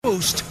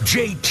host,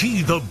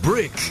 JT the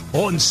Brick,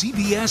 on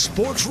CBS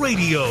Sports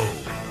Radio.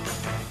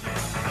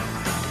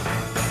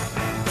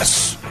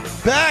 Yes,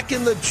 back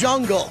in the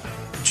jungle.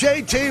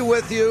 JT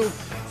with you.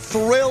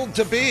 Thrilled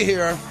to be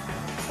here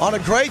on a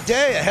great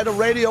day ahead of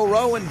Radio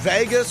Row in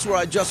Vegas, where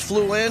I just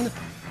flew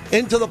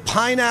into the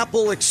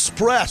Pineapple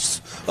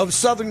Express of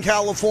Southern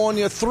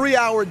California.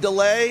 3-hour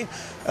delay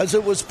as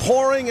it was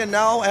pouring, and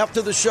now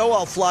after the show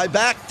I'll fly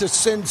back to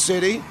Sin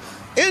City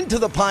into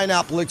the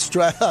Pineapple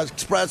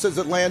Express as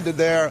it landed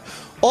there.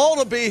 All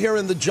to be here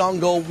in the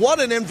jungle. What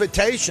an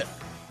invitation.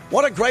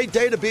 What a great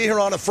day to be here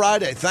on a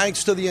Friday.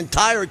 Thanks to the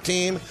entire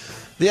team,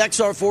 the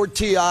XR4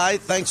 TI.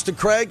 Thanks to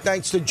Craig.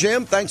 Thanks to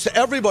Jim. Thanks to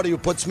everybody who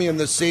puts me in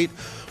this seat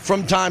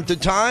from time to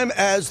time.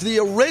 As the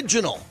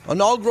original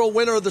inaugural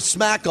winner of the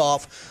Smack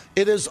Off,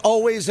 it is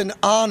always an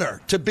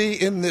honor to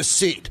be in this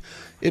seat.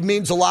 It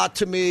means a lot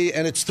to me,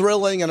 and it's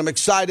thrilling, and I'm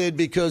excited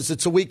because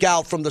it's a week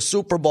out from the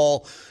Super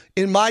Bowl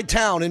in my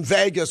town in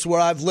Vegas, where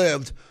I've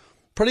lived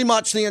pretty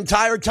much the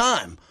entire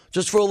time.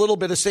 Just for a little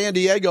bit of San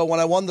Diego when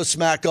I won the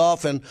Smack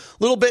Off, and a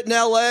little bit in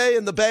L.A.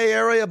 and the Bay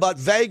Area, but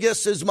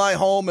Vegas is my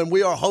home, and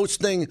we are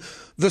hosting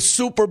the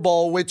Super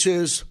Bowl, which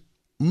is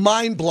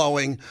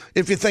mind-blowing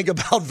if you think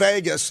about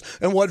Vegas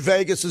and what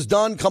Vegas has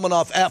done coming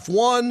off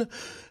F1,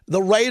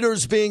 the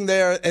Raiders being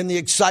there, and the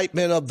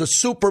excitement of the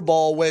Super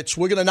Bowl, which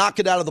we're going to knock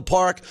it out of the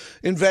park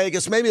in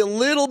Vegas. Maybe a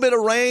little bit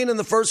of rain in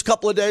the first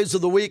couple of days of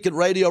the week at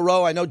Radio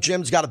Row. I know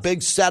Jim's got a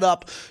big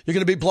setup. You're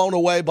going to be blown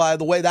away by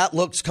the way that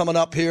looks coming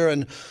up here,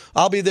 and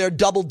I'll be there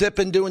double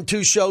dipping, doing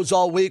 2 shows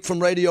all week from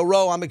Radio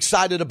Row. I'm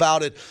excited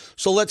about it.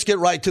 So let's get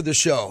right to the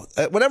show.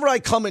 Whenever I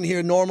come in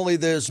here, normally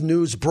there's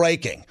news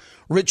breaking.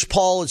 Rich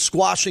Paul is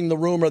squashing the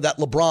rumor that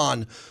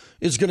LeBron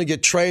is going to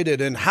get traded.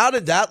 And how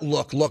did that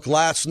look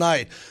last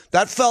night?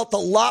 That felt a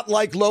lot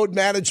like load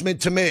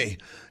management to me.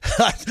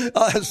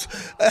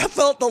 That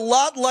felt a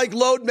lot like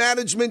load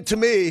management to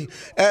me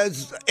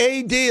as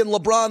AD and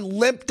LeBron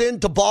limped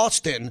into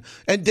Boston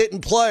and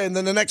didn't play. And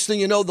then the next thing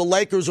you know, the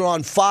Lakers are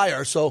on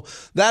fire. So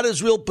that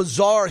is real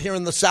bizarre here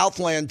in the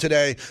Southland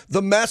today.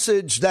 The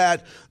message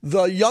that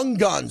the young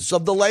guns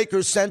of the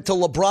Lakers sent to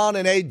LeBron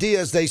and AD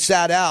as they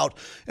sat out,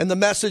 and the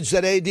message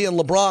that AD and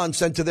LeBron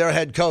sent to their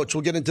head coach.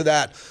 We'll get into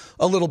that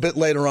a little bit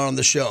later on in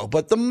the show.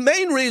 But the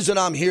main reason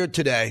I'm here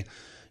today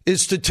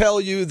is to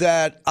tell you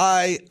that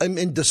I am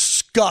in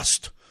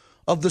disgust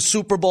of the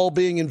Super Bowl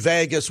being in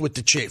Vegas with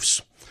the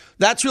Chiefs.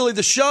 That's really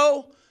the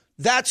show.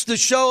 That's the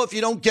show. If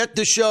you don't get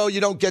the show, you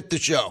don't get the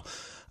show.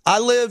 I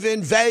live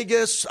in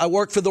Vegas. I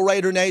worked for the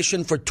Raider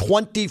Nation for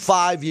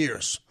 25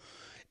 years.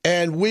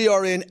 And we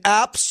are in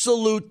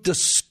absolute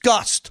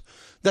disgust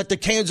that the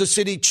Kansas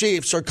City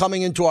Chiefs are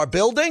coming into our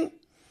building,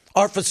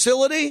 our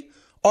facility,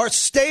 our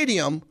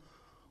stadium,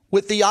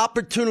 with the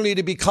opportunity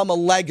to become a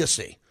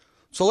legacy.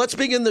 So let's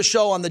begin the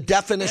show on the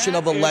definition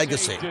of a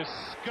legacy.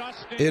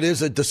 It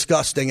is a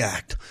disgusting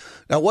act.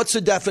 Now, what's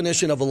the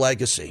definition of a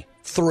legacy?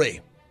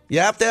 3. You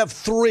have to have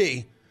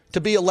 3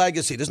 to be a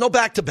legacy. There's no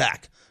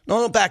back-to-back.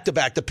 No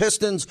back-to-back. The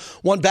Pistons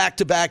won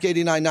back-to-back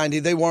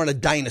 89-90. They weren't a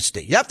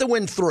dynasty. You have to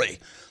win 3.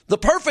 The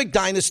perfect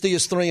dynasty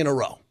is 3 in a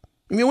row.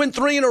 If you win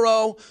 3 in a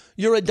row,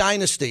 you're a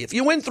dynasty. If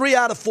you win 3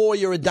 out of 4,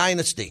 you're a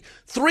dynasty.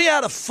 3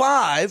 out of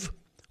 5,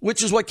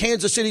 which is what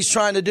Kansas City's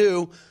trying to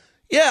do.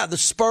 Yeah, the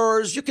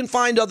Spurs, you can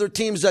find other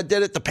teams that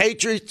did it. The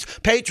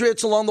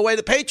Patriots along the way.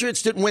 The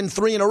Patriots didn't win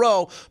 3 in a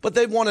row, but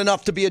they've won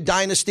enough to be a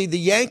dynasty. The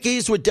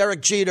Yankees with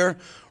Derek Jeter,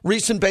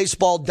 recent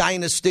baseball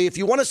dynasty. If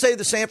you want to say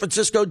the San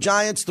Francisco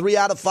Giants, 3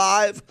 out of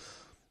 5,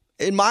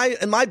 in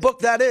my book,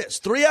 that is.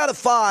 3 out of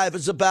 5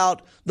 is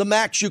about the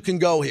max you can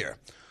go here.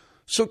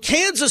 So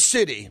Kansas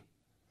City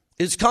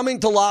is coming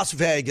to Las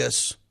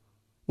Vegas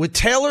with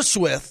Taylor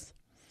Swift,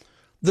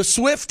 the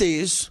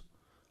Swifties,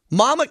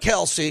 Mama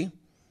Kelsey,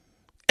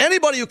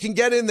 anybody who can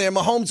get in there,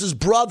 Mahomes'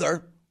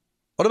 brother.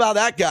 What about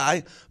that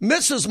guy?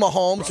 Mrs.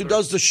 Mahomes, who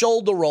does the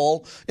shoulder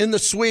roll in the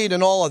suite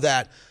and all of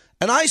that.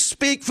 And I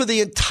speak for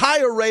the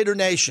entire Raider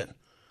Nation.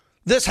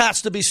 This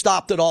has to be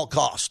stopped at all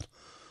cost.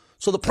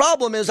 So the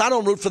problem is I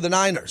don't root for the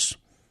Niners.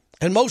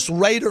 And most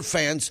Raider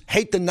fans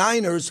hate the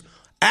Niners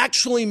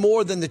actually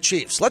more than the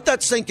Chiefs. Let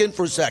that sink in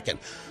for a second.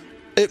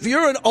 If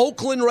you're an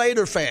Oakland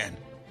Raider fan,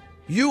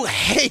 you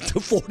hate the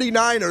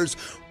 49ers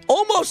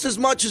almost as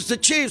much as the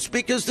Chiefs,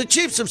 because the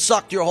Chiefs have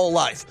sucked your whole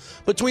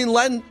life. Between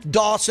Len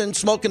Dawson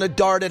smoking a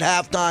dart at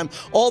halftime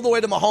all the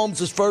way to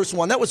Mahomes' first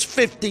one, that was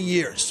 50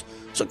 years.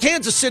 So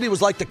Kansas City was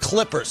like the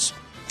Clippers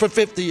for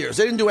 50 years.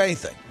 They didn't do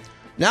anything.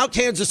 Now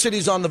Kansas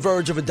City's on the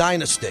verge of a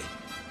dynasty.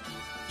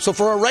 So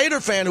for a Raider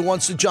fan who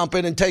wants to jump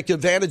in and take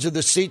advantage of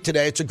this seat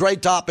today, it's a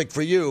great topic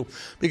for you,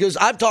 because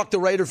I've talked to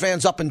Raider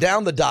fans up and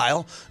down the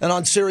dial and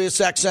on Sirius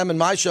XM and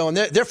my show, and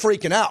they're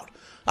freaking out.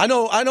 I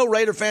know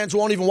Raider fans who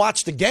won't even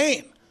watch the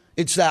game.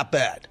 It's that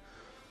bad.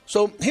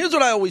 So here's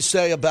what I always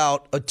say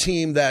about a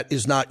team that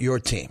is not your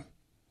team.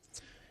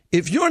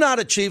 If you're not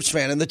a Chiefs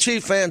fan, and the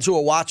Chiefs fans who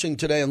are watching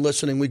today and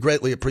listening, we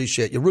greatly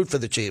appreciate you. Root for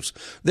the Chiefs.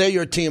 They're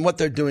your team. What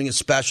they're doing is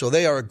special.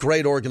 They are a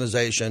great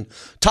organization,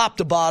 top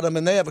to bottom,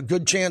 and they have a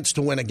good chance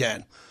to win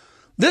again.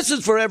 This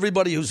is for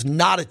everybody who's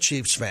not a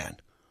Chiefs fan.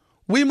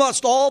 We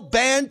must all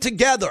band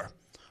together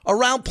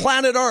around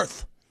planet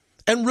Earth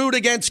and root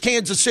against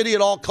Kansas City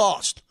at all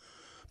cost,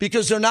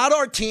 because they're not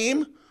our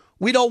team.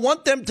 We don't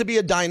want them to be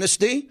a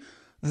dynasty.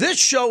 This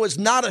show is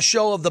not a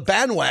show of the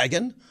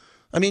bandwagon.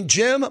 I mean,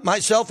 Jim,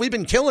 myself, we've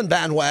been killing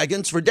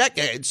bandwagons for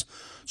decades.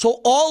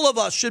 So all of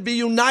us should be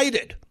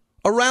united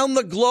around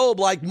the globe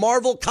like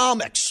Marvel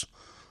Comics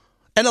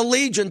and a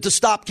legion to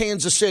stop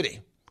Kansas City,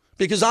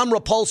 because I'm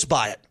repulsed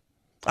by it.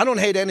 I don't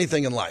hate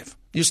anything in life.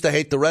 Used to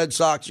hate the Red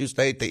Sox, used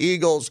to hate the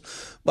Eagles.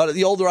 But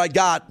the older I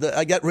got,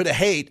 I get rid of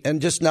hate,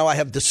 and just now I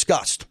have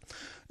disgust.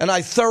 And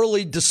I'm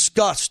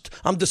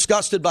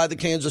disgusted by the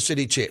Kansas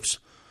City Chiefs.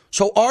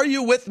 So are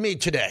you with me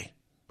today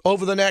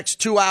over the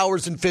next 2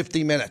 hours and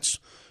 50 minutes?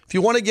 If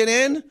you want to get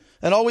in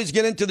and always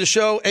get into the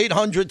show,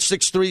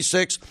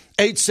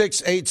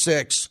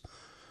 800-636-8686.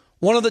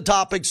 One of the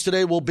topics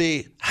today will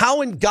be,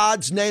 how in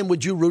God's name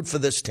would you root for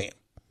this team?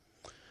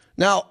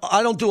 Now,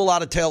 I don't do a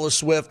lot of Taylor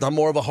Swift. I'm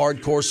more of a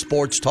hardcore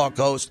sports talk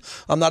host.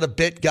 I'm not a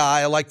bit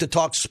guy. I like to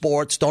talk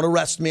sports. Don't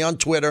arrest me on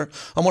Twitter.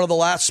 I'm one of the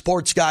last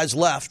sports guys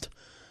left.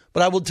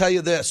 But I will tell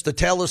you this, the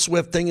Taylor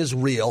Swift thing is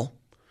real.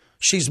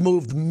 She's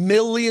moved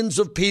millions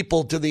of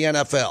people to the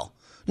NFL.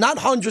 Not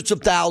hundreds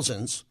of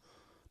thousands,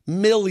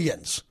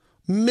 millions.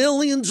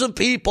 Millions of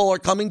people are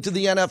coming to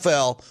the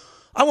NFL.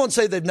 I won't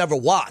say they've never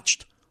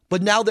watched,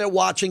 but now they're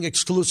watching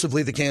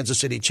exclusively the Kansas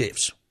City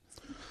Chiefs.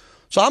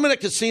 So I'm in a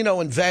casino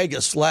in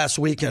Vegas last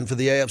weekend for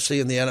the AFC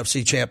and the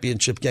NFC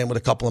championship game with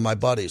a couple of my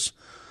buddies.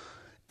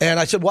 And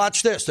I said,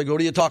 watch this. They go,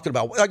 what are you talking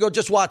about? I go,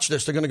 just watch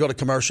this. They're going to go to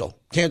commercial.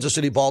 Kansas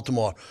City,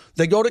 Baltimore.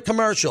 They go to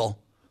commercial.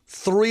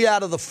 3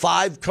 out of the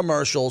 5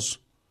 commercials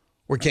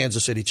were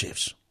Kansas City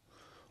Chiefs.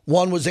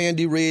 One was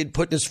Andy Reid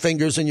putting his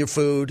fingers in your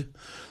food.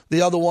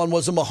 The other one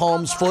was a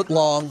Mahomes foot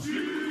long.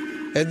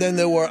 And then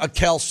there were a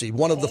Kelsey,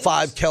 one of the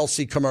 5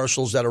 Kelsey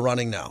commercials that are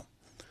running now.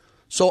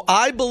 So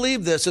I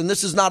believe this, and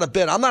this is not a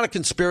bit. I'm not a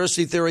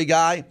conspiracy theory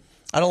guy.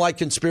 I don't like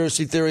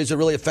conspiracy theories. It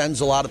really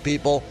offends a lot of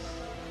people.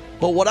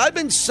 But what I've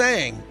been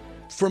saying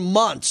for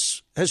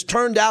months has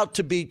turned out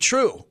to be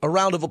true. A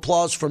round of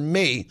applause for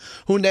me,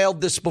 who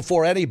nailed this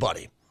before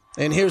anybody.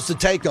 And here's the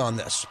take on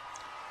this.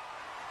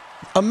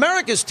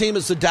 America's team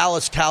is the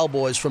Dallas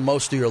Cowboys for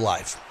most of your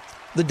life.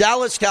 The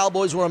Dallas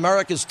Cowboys were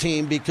America's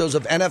team because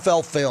of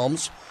NFL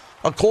films,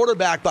 a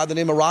quarterback by the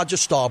name of Roger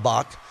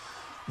Staubach.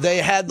 They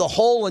had the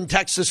hole in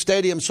Texas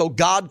Stadium so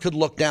God could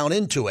look down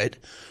into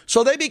it.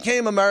 So they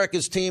became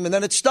America's team, and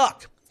then it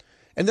stuck.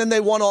 And then they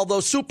won all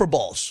those Super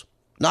Bowls,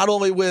 not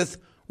only with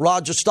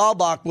Roger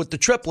Staubach, with the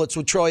triplets,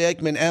 with Troy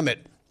Aikman,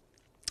 Emmett,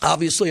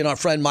 obviously, and our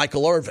friend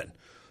Michael Irvin.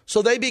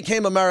 So they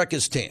became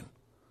America's team.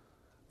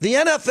 The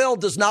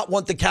NFL does not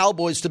want the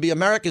Cowboys to be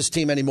America's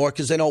team anymore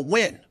because they don't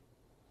win.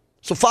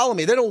 So follow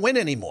me. They don't win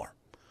anymore,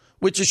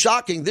 which is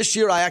shocking. This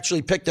year, I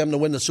actually picked them to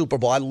win the Super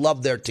Bowl. I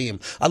love their team.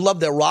 I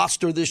love their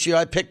roster this year.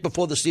 I picked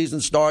before the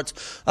season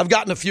starts. I've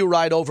gotten a few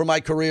right over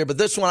my career, but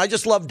this one, I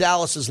just love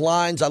Dallas's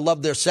lines. I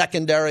love their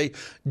secondary.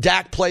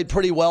 Dak played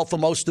pretty well for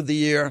most of the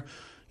year.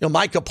 You know,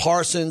 Micah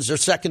Parsons, their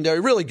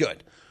secondary, really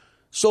good.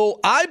 So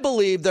I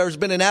believe there's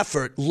been an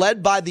effort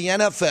led by the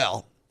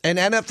NFL and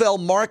NFL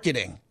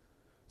marketing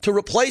to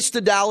replace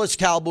the Dallas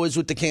Cowboys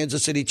with the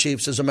Kansas City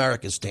Chiefs as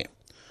America's team.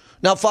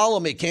 Now follow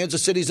me.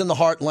 Kansas City's in the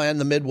heartland,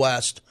 the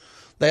Midwest.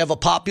 They have a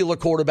popular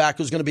quarterback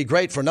who's going to be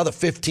great for another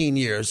 15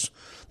 years.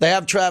 They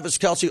have Travis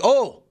Kelce.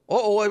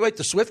 Wait,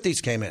 the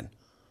Swifties came in.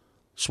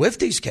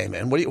 Swifties came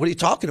in? What are you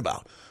talking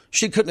about?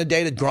 She couldn't have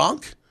dated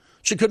Gronk?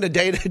 She couldn't have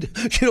dated,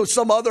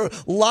 some other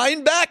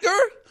linebacker?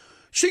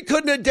 She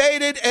couldn't have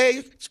dated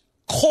a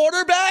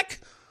quarterback?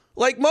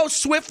 Like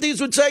most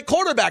Swifties would say,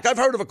 quarterback. I've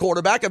heard of a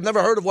quarterback. I've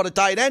never heard of what a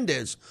tight end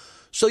is.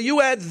 So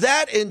you add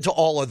that into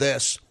all of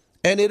this,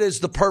 and it is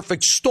the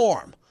perfect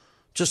storm.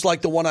 Just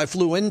like the one I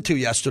flew into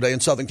yesterday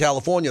in Southern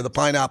California, the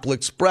Pineapple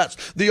Express,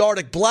 the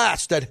Arctic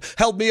Blast that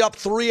held me up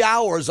 3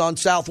 hours on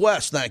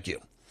Southwest. Thank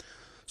you.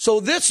 So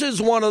this is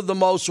one of the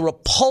most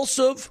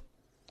repulsive,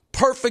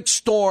 perfect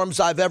storms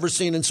I've ever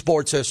seen in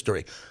sports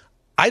history.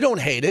 I don't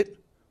hate it.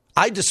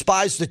 I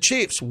despise the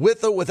Chiefs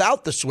with or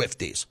without the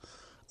Swifties.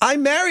 I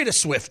married a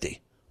Swiftie.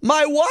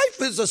 My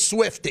wife is a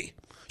Swiftie.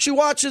 She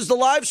watches the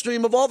live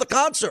stream of all the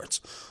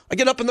concerts. I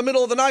get up in the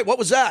middle of the night. What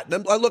was that?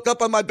 And I look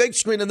up on my big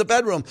screen in the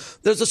bedroom.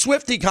 There's a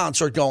Swiftie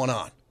concert going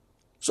on.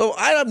 So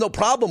I have no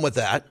problem with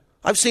that.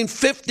 I've seen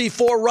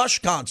 54 Rush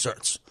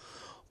concerts.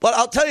 But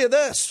I'll tell you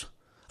this.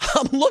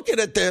 I'm looking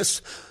at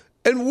this,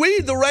 and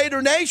we, the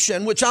Raider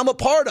Nation, which I'm a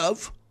part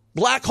of,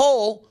 Black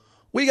Hole,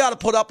 we got to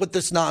put up with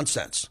this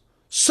nonsense.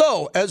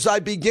 So as I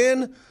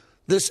begin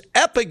this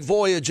epic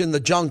voyage in the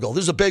jungle,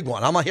 this is a big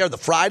one. I'm here the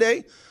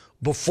Friday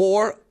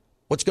before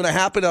what's going to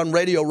happen on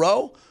Radio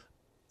Row.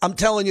 I'm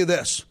telling you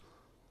this,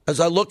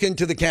 as I look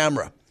into the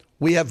camera,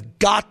 we have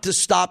got to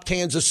stop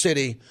Kansas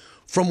City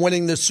from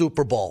winning this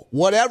Super Bowl.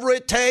 Whatever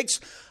it takes,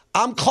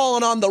 I'm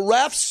calling on the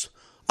refs.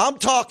 I'm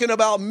talking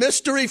about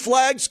mystery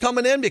flags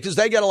coming in because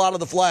they get a lot of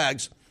the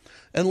flags.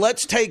 And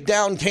let's take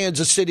down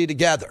Kansas City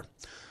together.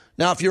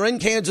 Now, if you're in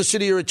Kansas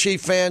City or a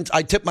Chief fan,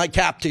 I tip my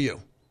cap to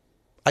you.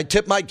 I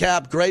tip my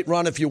cap. Great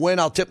run. If you win,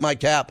 I'll tip my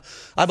cap.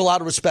 I have a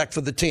lot of respect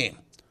for the team.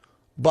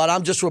 But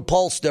I'm just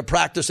repulsed. They're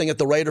practicing at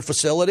the Raider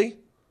facility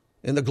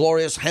in the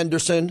glorious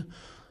Henderson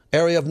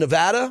area of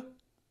Nevada.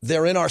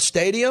 They're in our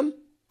stadium.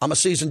 I'm a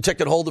season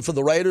ticket holder for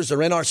the Raiders.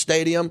 They're in our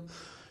stadium.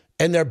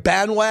 And their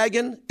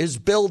bandwagon is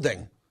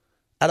building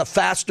at a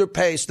faster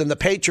pace than the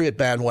Patriot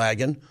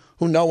bandwagon,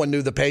 who no one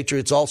knew the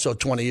Patriots also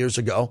 20 years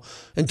ago,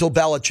 until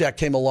Belichick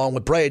came along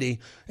with Brady.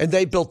 And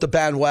they built the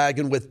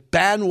bandwagon with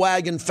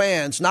bandwagon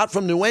fans, not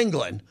from New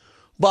England,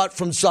 but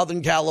from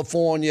Southern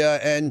California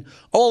and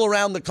all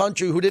around the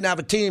country who didn't have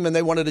a team and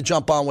they wanted to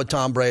jump on with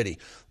Tom Brady.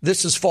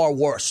 This is far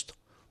worse.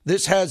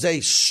 This has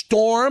a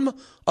storm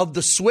of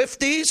the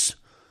Swifties,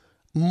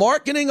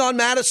 marketing on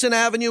Madison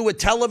Avenue with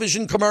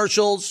television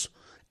commercials.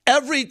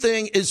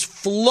 Everything is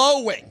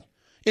flowing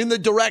in the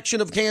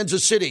direction of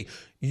Kansas City.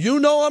 You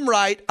know I'm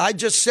right. I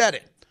just said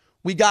it.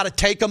 We got to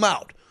take them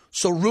out.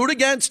 So root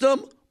against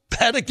them,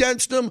 bet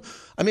against them.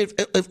 I mean,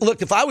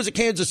 if I was a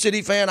Kansas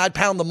City fan, I'd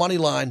pound the money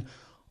line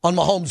on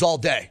Mahomes all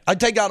day. I'd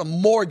take out a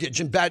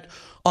mortgage and bet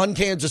on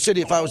Kansas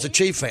City if I was a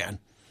Chief fan.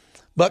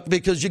 But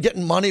because you're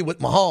getting money with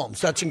Mahomes,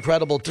 that's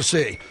incredible to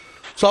see.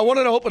 So I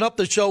wanted to open up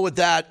the show with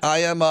that.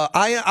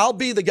 I'll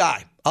be the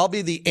guy. I'll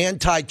be the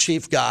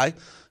anti-Chief guy.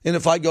 And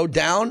if I go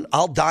down,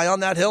 I'll die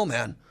on that hill,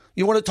 man.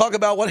 You want to talk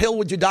about what hill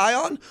would you die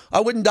on?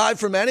 I wouldn't die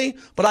for many,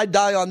 but I'd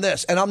die on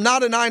this. And I'm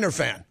not a Niner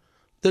fan.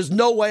 There's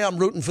no way I'm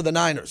rooting for the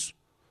Niners.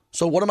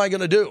 So what am I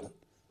going to do?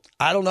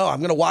 I don't know. I'm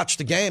going to watch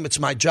the game. It's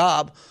my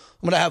job.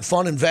 I'm going to have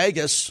fun in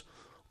Vegas,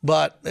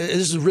 but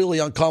this is really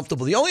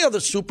uncomfortable. The only other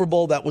Super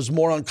Bowl that was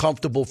more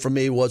uncomfortable for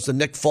me was the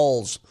Nick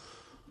Foles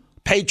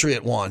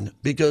Patriot one,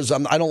 because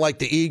I don't like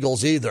the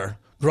Eagles either.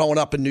 Growing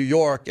up in New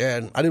York,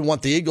 and I didn't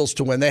want the Eagles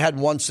to win. They hadn't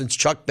won since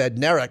Chuck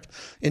Bednarik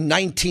in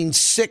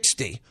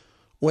 1960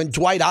 when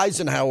Dwight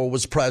Eisenhower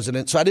was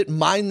president. So I didn't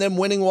mind them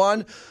winning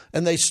one,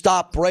 and they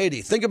stopped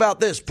Brady. Think about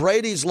this.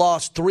 Brady's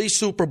lost 3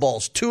 Super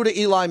Bowls, 2 to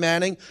Eli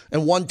Manning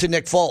and 1 to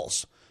Nick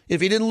Foles.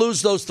 If he didn't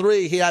lose those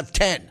 3, he'd have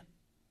 10.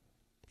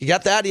 You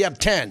got that? He'd have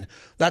 10.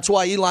 That's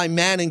why Eli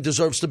Manning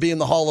deserves to be in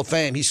the Hall of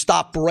Fame. He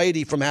stopped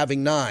Brady from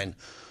having 9,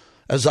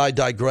 as I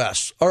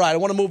digress. All right, I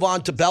want to move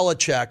on to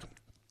Belichick,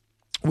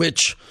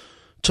 which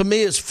to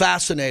me is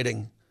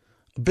fascinating.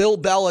 Bill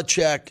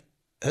Belichick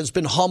has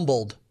been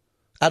humbled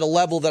at a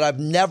level that I've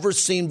never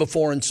seen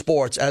before in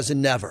sports, as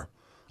in never.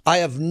 I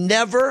have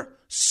never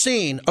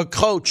seen a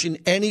coach in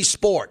any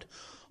sport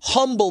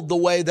humbled the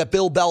way that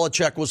Bill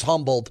Belichick was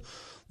humbled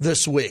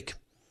this week.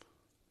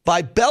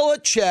 By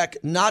Belichick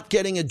not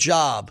getting a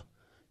job,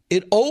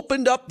 it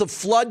opened up the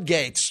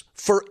floodgates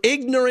for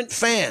ignorant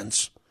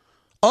fans,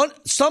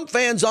 some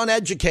fans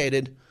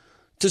uneducated,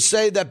 to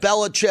say that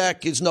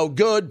Belichick is no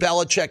good,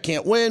 Belichick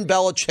can't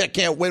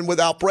win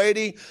without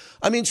Brady.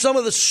 I mean, some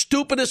of the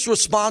stupidest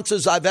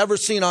responses I've ever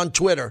seen on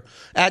Twitter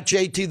at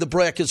JT the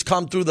Brick has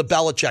come through the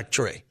Belichick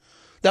tree.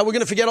 That we're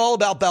going to forget all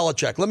about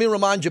Belichick. Let me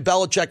remind you,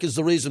 Belichick is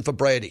the reason for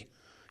Brady.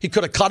 He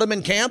could have cut him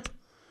in camp.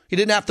 He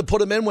didn't have to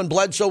put him in when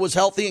Bledsoe was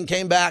healthy and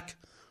came back.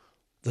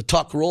 The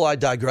Tuck rule, I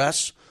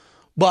digress.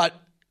 But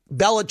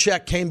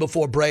Belichick came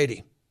before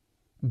Brady.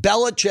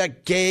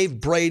 Belichick gave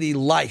Brady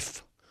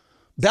life.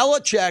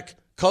 Belichick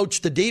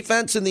coached the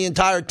defense and the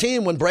entire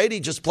team when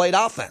Brady just played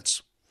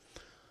offense.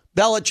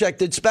 Belichick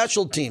did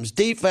special teams,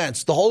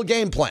 defense, the whole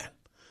game plan.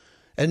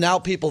 And now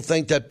people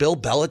think that Bill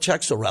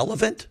Belichick's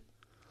irrelevant?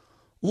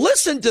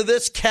 Listen to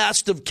this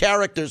cast of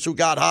characters who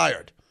got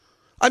hired.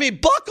 I mean,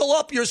 buckle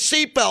up your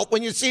seatbelt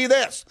when you see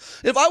this.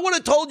 If I would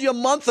have told you a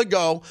month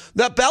ago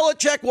that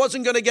Belichick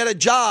wasn't going to get a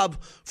job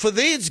for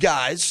these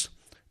guys,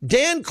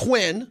 Dan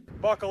Quinn.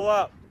 Buckle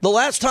up. The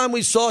last time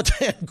we saw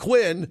Dan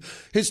Quinn,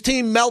 his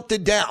team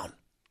melted down.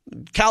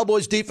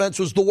 Cowboys defense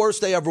was the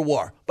worst they ever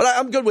were. But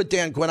I'm good with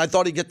Dan Quinn. I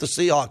thought he'd get the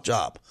Seahawk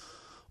job.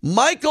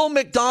 Michael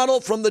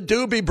McDonald from the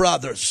Doobie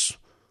Brothers.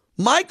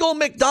 Michael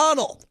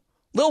McDonald.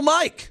 Little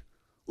Mike.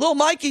 Little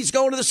Mikey's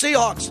going to the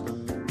Seahawks.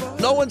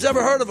 No one's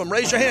ever heard of him.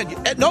 Raise your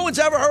hand. No one's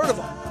ever heard of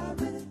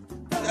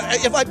him.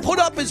 If I put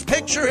up his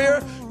picture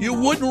here, you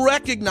wouldn't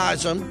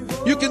recognize him.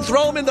 You can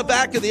throw him in the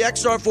back of the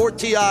XR4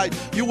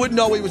 Ti. You wouldn't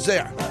know he was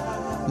there.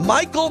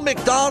 Michael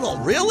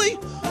McDonald. Really?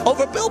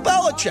 Over Bill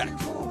Belichick.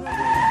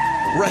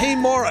 Raheem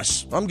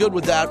Morris. I'm good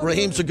with that.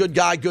 Raheem's a good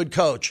guy, good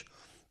coach.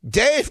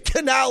 Dave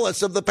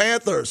Canales of the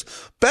Panthers.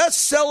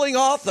 Best-selling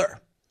author.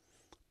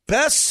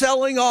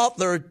 Best-selling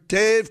author,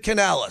 Dave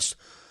Canales.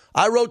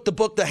 I wrote the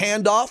book, The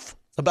Handoff,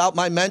 about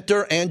my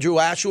mentor, Andrew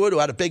Ashwood, who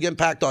had a big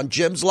impact on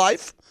Jim's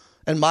life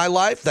and my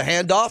life, The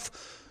Handoff.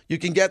 You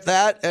can get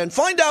that and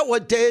find out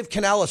what Dave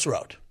Canales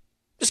wrote.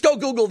 Just go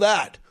Google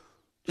that.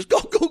 Just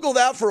go Google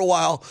that for a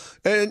while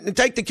and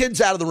take the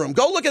kids out of the room.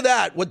 Go look at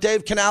that, what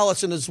Dave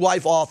Canales and his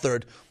wife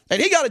authored.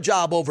 And he got a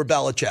job over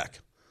Belichick.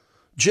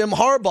 Jim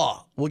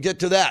Harbaugh, we'll get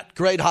to that.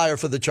 Great hire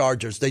for the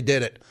Chargers. They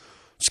did it.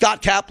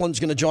 Scott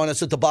Kaplan's going to join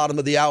us at the bottom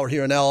of the hour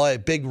here in L.A.,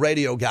 big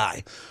radio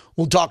guy.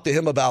 We'll talk to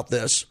him about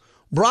this.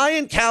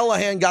 Brian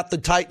Callahan got the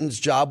Titans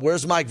job.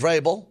 Where's Mike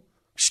Vrabel?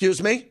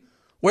 Excuse me?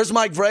 Where's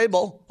Mike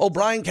Vrabel? Oh,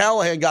 Brian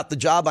Callahan got the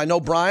job. I know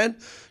Brian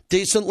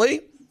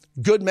decently.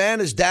 Good man.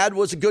 His dad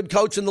was a good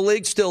coach in the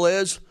league, still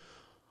is.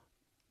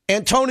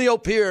 Antonio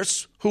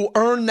Pierce, who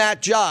earned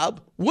that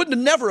job, would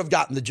never have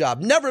gotten the job,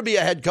 never be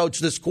a head coach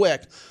this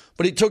quick.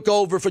 But he took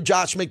over for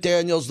Josh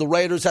McDaniels. The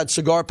Raiders had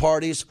cigar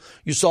parties.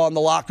 You saw in the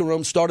locker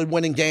room, started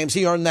winning games.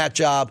 He earned that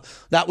job.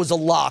 That was a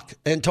lock.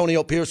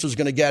 Antonio Pierce was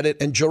going to get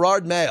it. And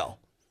Gerard Mayo.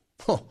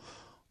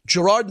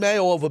 Gerard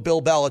Mayo over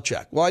Bill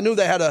Belichick. Well, I knew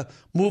they had to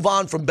move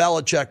on from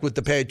Belichick with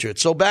the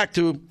Patriots. So back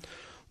to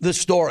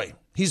this story.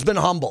 He's been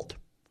humbled.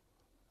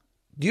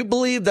 Do you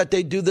believe that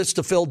they do this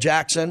to Phil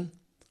Jackson?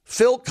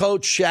 Phil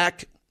coached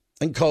Shaq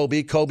and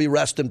Kobe. Kobe,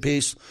 rest in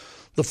peace.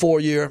 The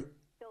 4-year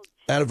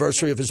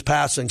anniversary of his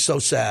passing. So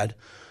sad.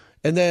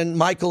 And then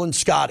Michael and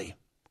Scotty.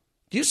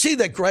 Do you see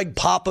that Greg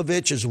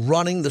Popovich is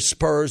running the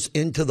Spurs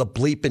into the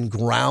bleeping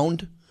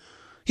ground?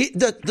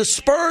 The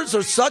Spurs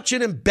are such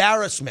an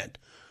embarrassment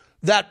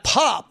that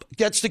Pop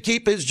gets to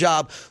keep his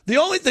job. The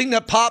only thing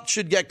that Pop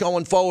should get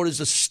going forward is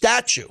a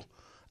statue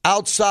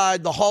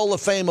outside the Hall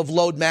of Fame of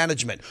load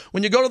management.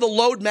 When you go to the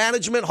load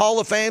management Hall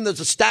of Fame, there's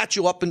a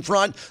statue up in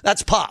front.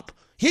 That's Pop.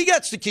 He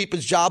gets to keep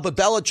his job, but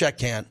Belichick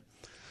can't.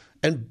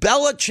 And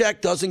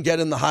Belichick doesn't get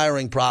in the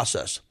hiring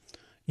process.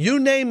 You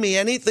name me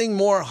anything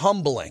more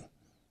humbling.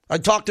 I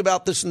talked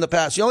about this in the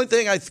past. The only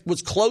thing I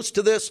was close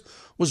to this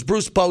was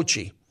Bruce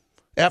Bochy.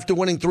 After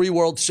winning 3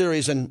 World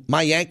Series and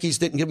my Yankees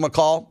didn't give him a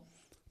call.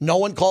 No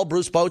one called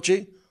Bruce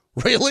Bochy?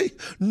 Really?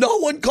 No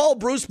one called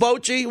Bruce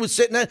Bochy? He was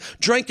sitting there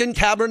drinking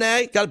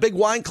Cabernet, got a big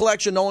wine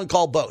collection. No one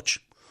called Boch.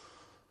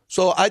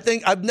 So I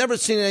think I've never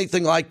seen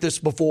anything like this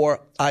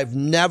before. I've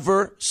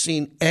never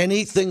seen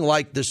anything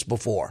like this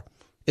before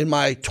in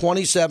my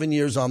 27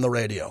 years on the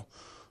radio.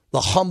 The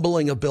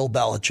humbling of Bill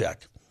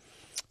Belichick.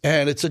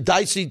 And it's a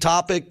dicey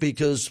topic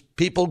because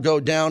people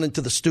go down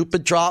into the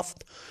stupid trough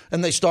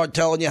and they start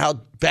telling you how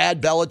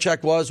bad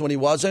Belichick was when he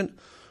wasn't.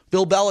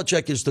 Bill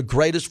Belichick is the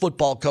greatest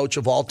football coach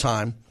of all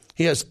time.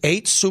 He has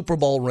 8 Super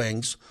Bowl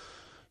rings.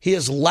 He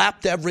has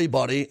lapped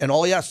everybody, and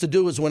all he has to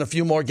do is win a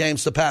few more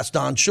games to pass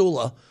Don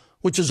Shula,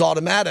 which is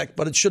automatic,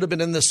 but it should have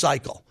been in this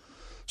cycle.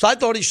 So I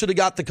thought he should have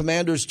got the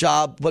Commander's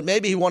job, but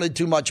maybe he wanted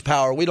too much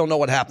power. We don't know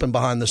what happened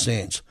behind the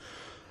scenes.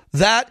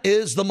 That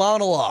is the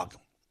monologue.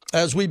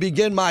 As we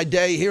begin my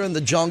day here in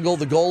the jungle,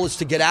 the goal is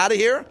to get out of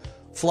here,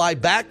 fly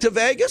back to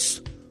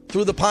Vegas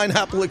through the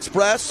Pineapple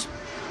Express,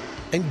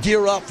 and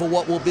gear up for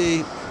what will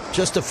be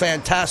just a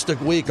fantastic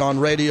week on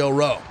Radio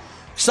Row.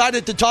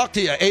 Excited to talk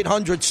to you.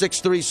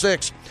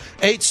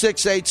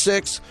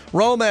 800-636-8686.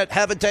 Rome at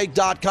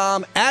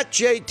haveatake.com. At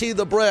JT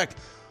the Brick.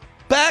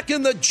 Back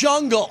in the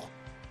jungle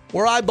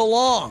where I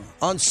belong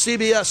on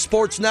CBS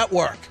Sports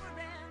Network.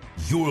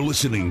 You're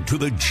listening to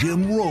The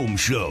Jim Rome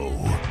Show.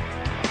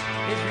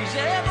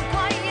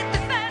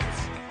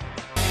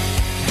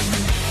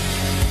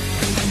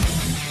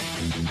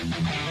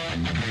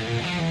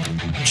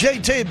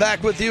 JT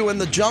back with you in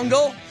the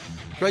jungle.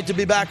 Great to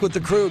be back with the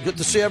crew. Good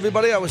to see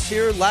everybody. I was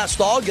here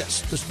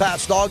this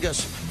past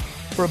August,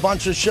 for a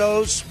bunch of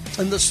shows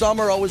in the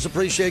summer. Always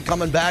appreciate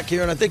coming back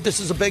here, and I think this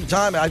is a big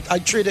time. I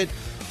treat it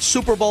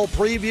Super Bowl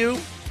preview,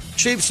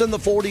 Chiefs and the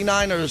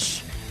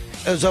 49ers,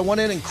 as I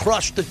went in and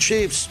crushed the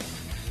Chiefs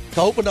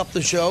to open up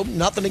the show.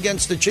 Nothing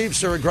against the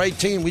Chiefs. They're a great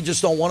team. We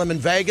just don't want them in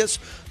Vegas.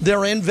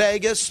 They're in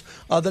Vegas.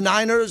 The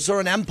Niners are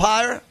an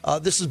empire.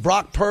 This is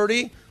Brock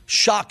Purdy.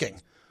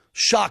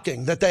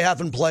 Shocking that they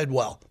haven't played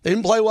well. They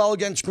didn't play well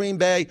against Green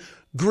Bay.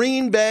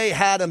 Green Bay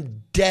had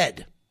them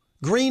dead.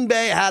 Green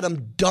Bay had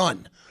them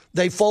done.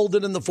 They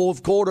folded in the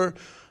fourth quarter. And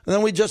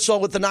then we just saw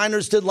what the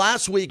Niners did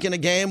last week in a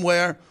game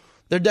where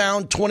they're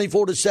down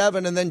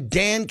 24-7, and then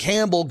Dan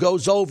Campbell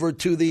goes over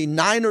to the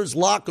Niners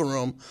locker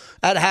room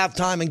at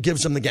halftime and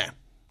gives them the game.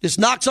 Just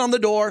knocks on the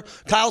door.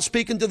 Kyle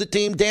speaking to the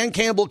team. Dan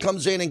Campbell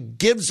comes in and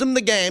gives them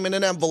the game in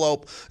an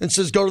envelope and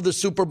says, go to the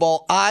Super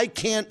Bowl. I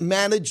can't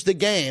manage the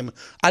game.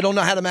 I don't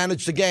know how to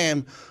manage the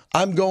game.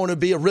 I'm going to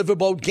be a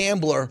riverboat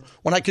gambler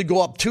when I could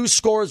go up 2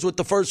 scores with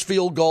the first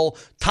field goal,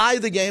 tie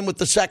the game with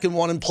the second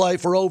one, and play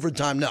for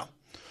overtime. No.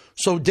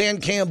 So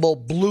Dan Campbell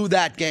blew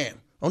that game.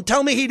 Don't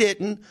tell me he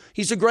didn't.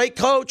 He's a great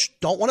coach.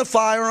 Don't want to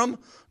fire him.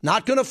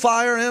 Not going to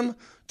fire him.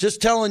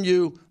 Just telling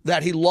you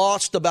that he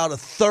lost about a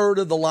third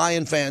of the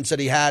Lion fans that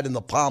he had in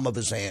the palm of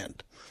his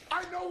hand.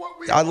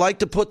 I'd like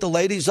to put the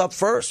ladies up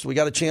first. We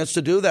got a chance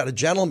to do that. A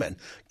gentleman.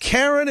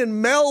 Karen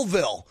in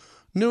Melville,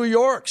 New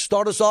York.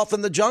 Start us off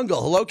in the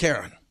jungle. Hello,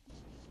 Karen.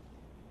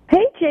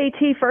 Hey,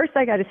 JT. First,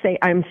 I got to say,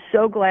 I'm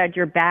so glad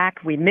you're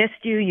back. We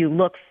missed you. You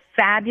look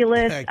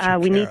fabulous. Thank you,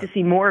 we need to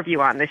see more of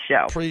you on this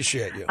show.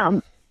 Appreciate you.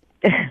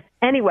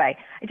 Anyway,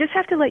 I just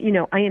have to let you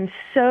know, I am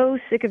so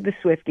sick of the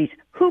Swifties.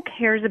 Who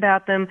cares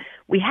about them?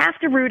 We have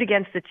to root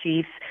against the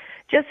Chiefs.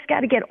 Just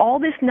got to get all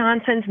this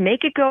nonsense,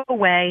 make it go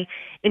away.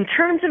 In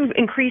terms of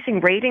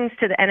increasing ratings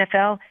to the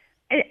NFL,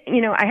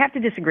 I have to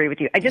disagree with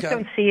you. I just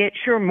don't see it.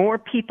 Sure, more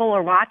people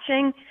are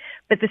watching,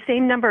 but the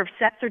same number of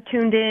sets are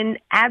tuned in.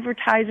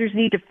 Advertisers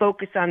need to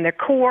focus on their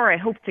core. I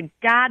hope to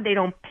God they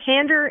don't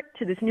pander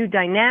to this new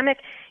dynamic.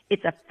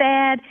 It's a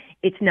fad.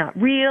 It's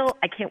not real.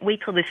 I can't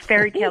wait till this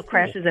fairy tale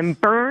crashes and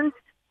burns.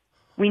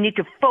 We need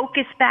to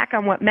focus back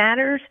on what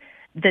matters.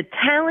 the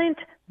talent,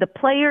 the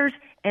players,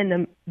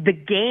 and the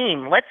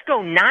game. Let's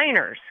go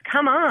Niners.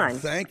 Come on.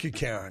 Thank you,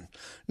 Karen.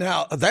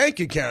 Now, thank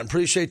you, Karen.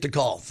 Appreciate the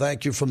call.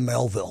 Thank you from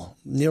Melville,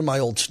 near my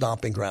old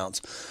stomping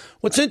grounds.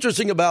 What's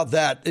interesting about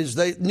that is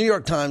New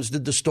York Times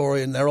did the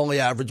story, and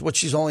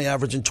she's only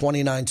averaging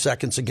 29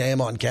 seconds a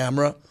game on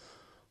camera.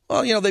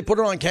 Well, they put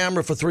her on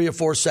camera for 3 or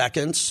 4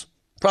 seconds,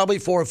 probably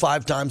 4 or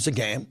 5 times a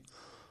game.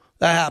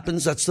 That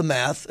happens. That's the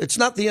math. It's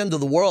not the end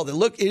of the world.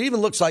 It even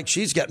looks like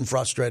she's getting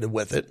frustrated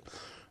with it.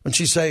 When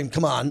she's saying,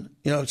 come on,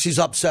 she's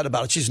upset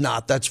about it. She's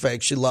not. That's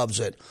fake. She loves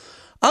it.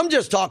 I'm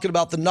just talking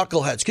about the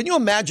knuckleheads. Can you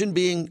imagine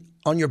being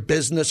on your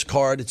business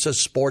card? It says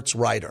sports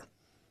writer.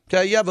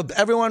 Okay,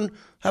 everyone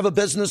have a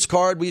business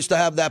card. We used to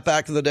have that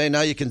back in the day.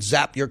 Now you can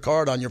zap your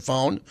card on your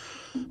phone.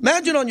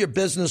 Imagine on your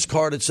business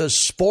card it says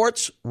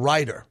sports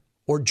writer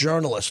or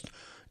journalist,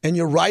 and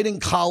you're writing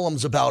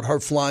columns about her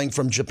flying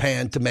from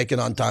Japan to make it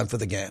on time for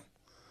the game.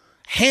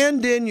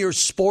 Hand in your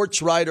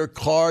sports writer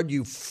card,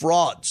 you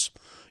frauds.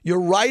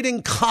 You're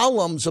writing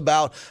columns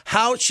about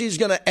how she's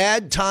going to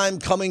add time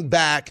coming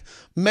back,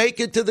 make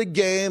it to the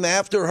game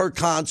after her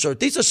concert.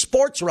 These are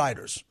sports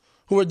writers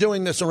who are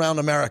doing this around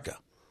America.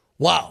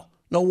 Wow.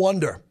 No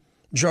wonder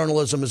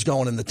journalism is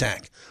going in the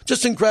tank.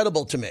 Just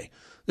incredible to me.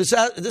 This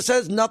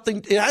has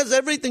nothing. It has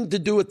everything to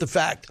do with the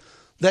fact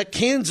that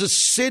Kansas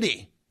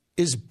City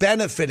is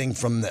benefiting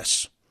from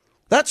this.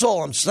 That's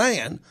all I'm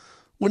saying.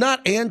 We're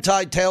not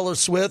anti-Taylor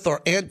Swift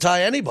or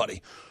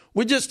anti-anybody.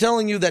 We're just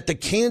telling you that the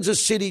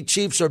Kansas City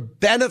Chiefs are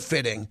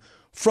benefiting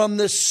from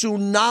this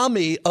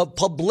tsunami of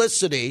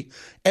publicity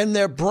and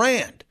their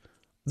brand.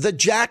 The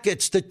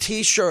jackets, the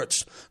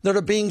T-shirts that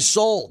are being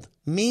sold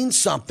mean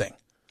something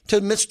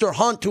to Mr.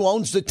 Hunt, who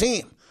owns the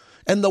team.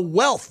 And the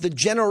wealth, the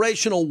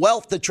generational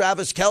wealth that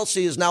Travis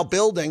Kelce is now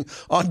building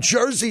on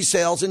jersey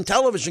sales and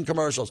television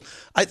commercials.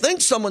 I think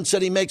someone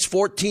said he makes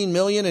 $14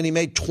 million and he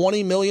made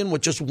 $20 million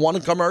with just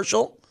one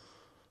commercial.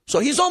 So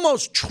he's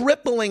almost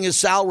tripling his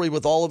salary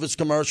with all of his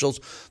commercials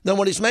than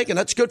what he's making.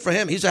 That's good for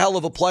him. He's a hell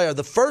of a player.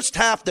 The first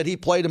half that he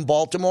played in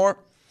Baltimore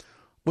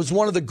was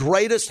one of the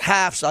greatest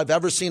halves I've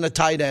ever seen a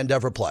tight end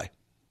ever play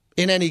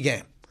in any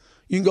game.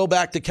 You can go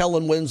back to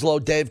Kellen Winslow,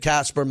 Dave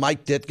Casper,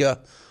 Mike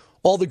Ditka,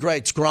 all the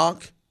greats,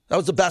 Gronk. That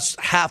was the best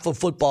half of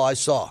football I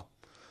saw.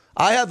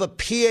 I have a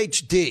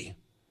PhD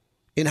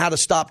in how to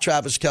stop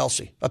Travis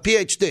Kelce, a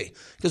PhD,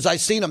 because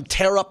I've seen him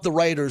tear up the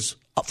Raiders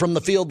from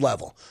the field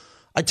level.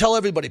 I tell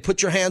everybody,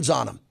 put your hands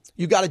on him.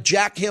 You got to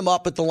jack him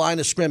up at the line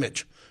of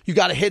scrimmage. You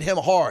got to hit him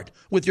hard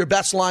with your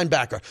best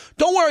linebacker.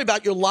 Don't worry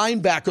about your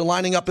linebacker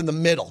lining up in the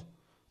middle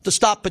to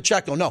stop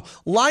Pacheco. No,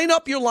 line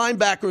up your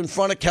linebacker in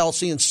front of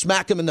Kelce and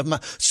smack him in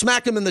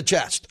the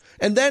chest,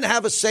 and then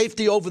have a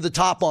safety over the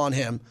top on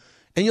him,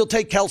 and you'll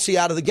take Kelce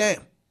out of the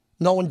game.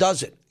 No one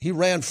does it. He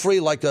ran free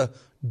like a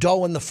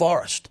doe in the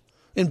forest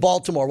in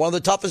Baltimore. One of the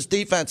toughest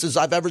defenses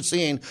I've ever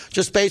seen.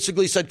 Just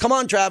basically said, come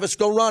on, Travis,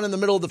 go run in the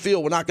middle of the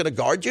field. We're not going to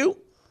guard you?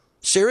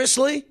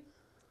 Seriously?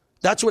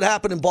 That's what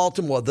happened in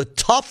Baltimore. The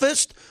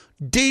toughest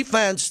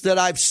defense that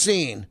I've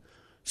seen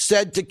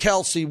said to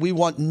Kelce, we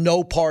want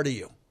no part of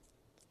you.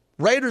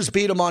 Raiders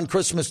beat him on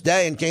Christmas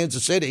Day in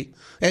Kansas City.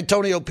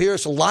 Antonio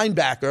Pierce, a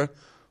linebacker,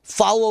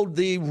 followed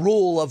the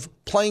rule of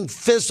playing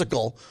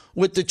physical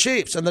with the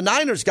Chiefs. And the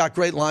Niners got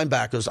great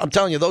linebackers. I'm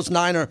telling you, those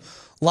Niner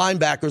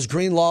linebackers,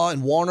 Greenlaw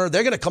and Warner,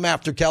 they're going to come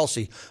after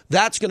Kelce.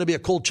 That's going to be a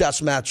cool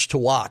chess match to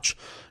watch.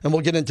 And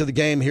we'll get into the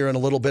game here in a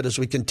little bit as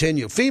we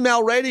continue.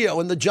 Female radio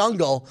in the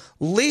jungle.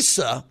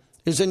 Lisa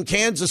is in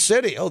Kansas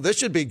City. Oh, this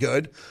should be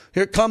good.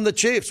 Here come the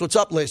Chiefs. What's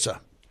up, Lisa?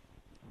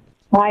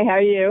 Hi, how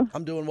are you?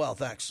 I'm doing well,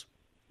 thanks.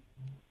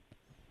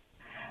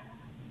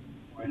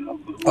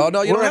 Oh,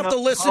 no, you don't have to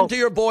listen to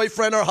your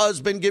boyfriend or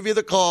husband give you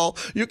the call.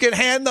 You can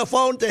hand the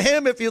phone to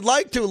him if you'd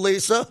like to,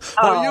 Lisa,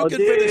 or you can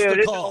finish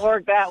the call. It don't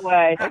work that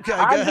way. Okay,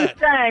 I'm go ahead. just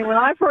saying, when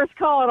I first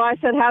called, I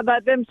said, how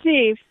about them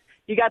Chiefs?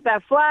 You got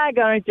that flag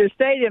underneath your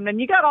stadium,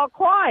 and you got all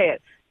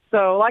quiet.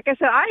 So, like I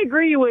said, I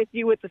agree with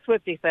you with the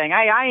Swiftie thing.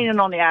 I ain't in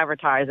on the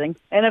advertising.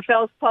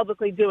 NFL's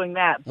publicly doing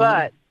that.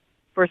 But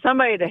for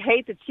somebody to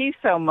hate the Chiefs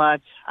so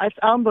much, it's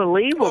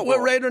unbelievable. Well,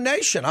 we're Raider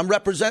Nation. I'm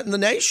representing the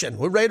nation.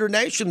 We're Raider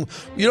Nation.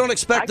 You don't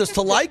expect us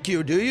to like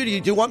you, do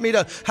you? Do you want me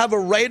to have a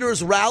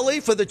Raiders rally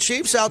for the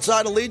Chiefs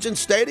outside Allegiant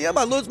Stadium?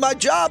 I lose my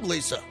job,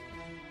 Lisa.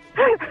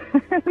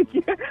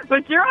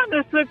 But you're on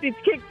the Swifties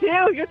kick,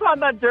 too. You're talking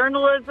about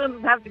journalism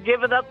and have to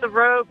give it up the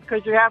rope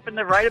because you happen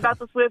to write about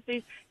the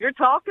Swifties. You're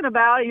talking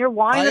about it. You're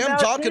whining about it. I am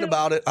talking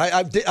about it.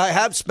 I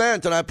have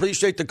spent, and I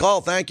appreciate the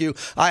call. Thank you.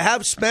 I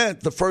have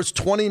spent the first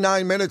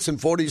 29 minutes and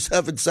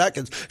 47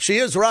 seconds. She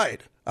is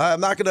right. I'm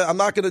not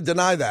gonna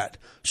deny that.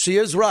 She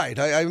is right.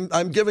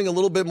 I'm giving a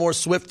little bit more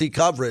Swiftie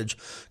coverage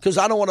because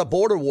I don't want a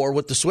border war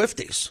with the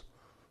Swifties.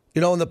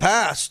 You know, in the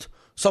past,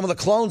 some of the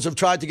clones have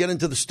tried to get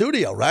into the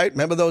studio, right?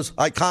 Remember those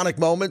iconic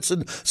moments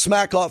in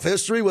Smack Off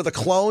history where the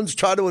clones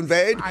try to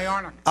invade?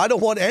 Ionic. I don't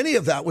want any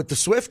of that with the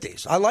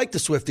Swifties. I like the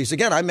Swifties.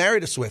 Again, I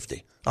married a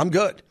Swiftie. I'm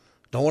good.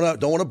 Don't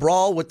want to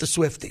brawl with the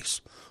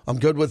Swifties. I'm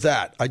good with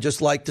that. I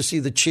just like to see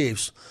the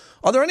Chiefs.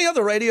 Are there any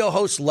other radio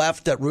hosts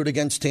left that root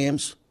against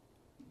teams?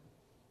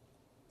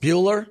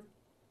 Bueller?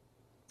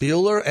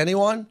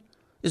 Anyone?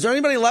 Is there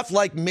anybody left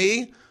like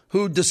me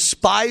who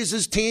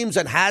despises teams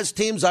and has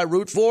teams I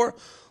root for?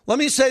 Let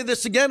me say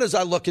this again as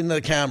I look into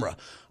the camera.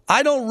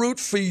 I don't root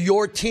for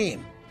your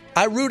team.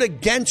 I root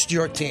against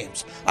your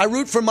teams. I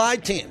root for my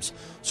teams.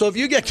 So if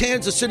you get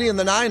Kansas City and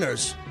the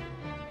Niners,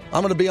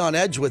 I'm going to be on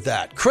edge with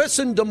that. Chris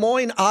in Des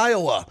Moines,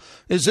 Iowa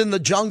is in the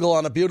jungle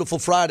on a beautiful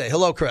Friday.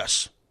 Hello,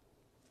 Chris.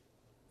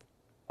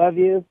 Love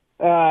you.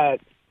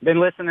 Been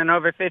listening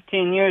over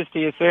 15 years to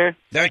you, sir.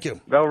 Thank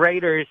you. Go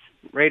Raiders.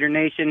 Raider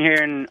Nation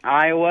here in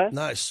Iowa.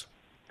 Nice.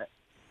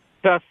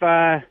 Tough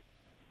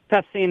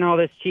seeing all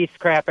this Chiefs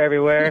crap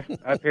everywhere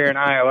up here in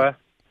Iowa.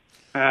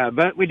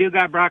 But we do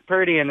got Brock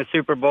Purdy in the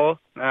Super Bowl,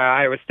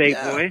 Iowa State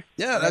boy.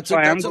 Yeah, that's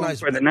why I'm a going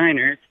nice for bet. the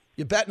Niners.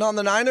 You betting on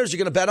the Niners? You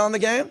going to bet on the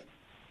game?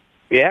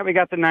 Yeah, we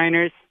got the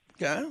Niners.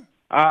 Okay.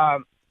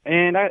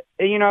 And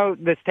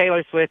this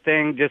Taylor Swift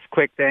thing, just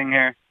quick thing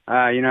here.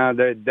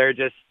 They're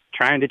just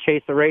trying to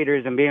chase the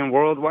Raiders and being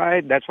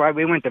worldwide. That's why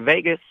we went to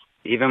Vegas.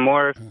 Even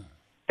more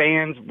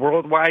fans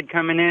worldwide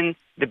coming in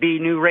to be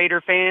new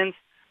Raider fans.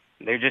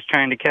 They're just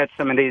trying to catch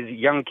some of these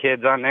young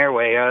kids on their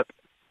way up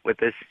with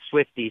this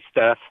Swiftie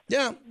stuff.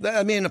 Yeah,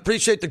 I mean,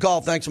 appreciate the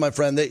call. Thanks, my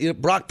friend.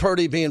 Brock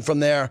Purdy being from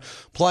there,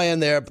 playing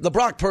there. The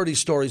Brock Purdy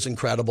story is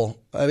incredible.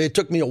 I mean, it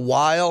took me a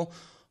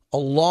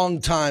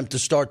long time to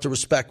start to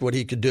respect what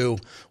he could do.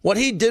 What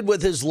he did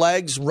with his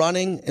legs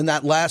running in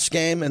that last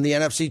game in the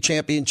NFC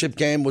Championship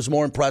game was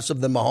more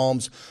impressive than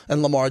Mahomes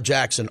and Lamar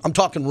Jackson. I'm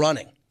talking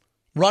running.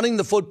 Running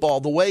the football,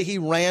 the way he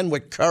ran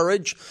with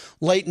courage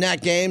late in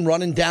that game,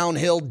 running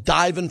downhill,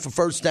 diving for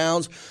first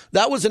downs.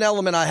 That was an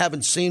element I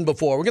haven't seen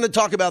before. We're going to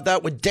talk about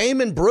that with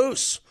Damon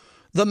Bruce,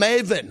 the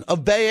maven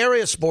of Bay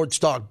Area Sports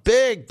Talk.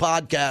 Big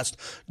podcast.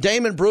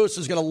 Damon Bruce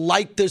is going to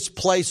light this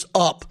place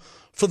up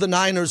for the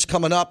Niners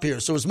coming up here.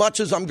 So as much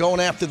as I'm going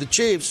after the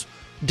Chiefs,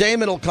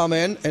 Damon will come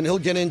in and he'll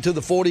get into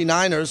the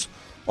 49ers.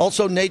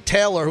 Also, Nate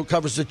Taylor, who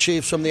covers the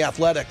Chiefs from The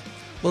Athletic,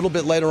 a little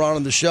bit later on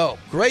in the show.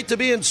 Great to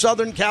be in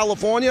Southern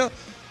California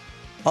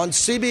on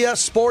CBS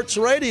Sports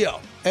Radio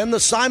and the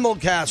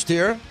simulcast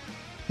here.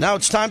 Now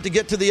it's time to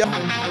get to the...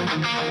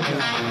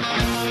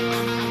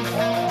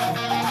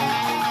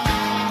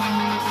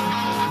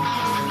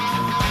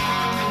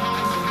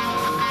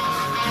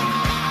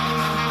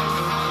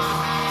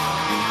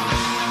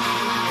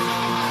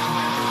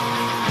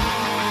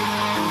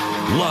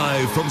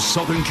 Live from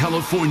Southern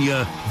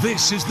California,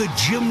 this is the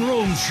Jim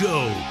Rome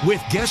Show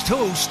with guest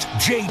host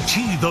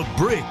JT the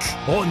Brick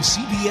on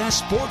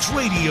CBS Sports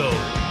Radio.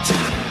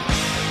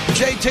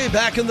 JT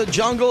back in the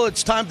jungle.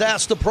 It's time to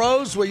ask the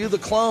pros. Were you the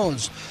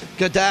clones?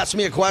 Get to ask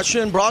me a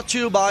question. Brought to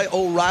you by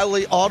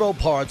O'Reilly Auto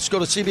Parts. Go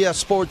to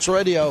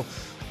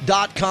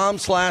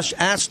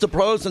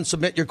CBSSportsRadio.com/askthepros and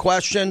submit your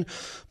question.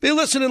 Be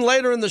listening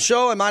later in the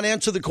show. I might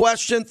answer the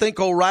question.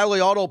 Think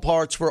O'Reilly Auto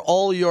Parts for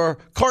all your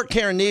car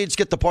care needs.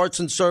 Get the parts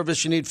and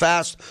service you need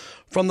fast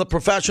from the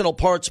professional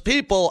parts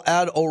people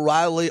at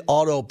O'Reilly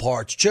Auto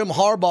Parts. Jim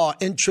Harbaugh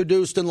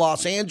introduced in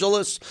Los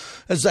Angeles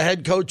as the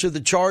head coach of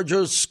the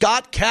Chargers.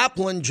 Scott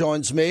Kaplan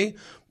joins me.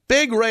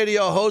 Big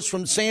radio host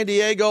from San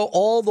Diego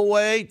all the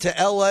way to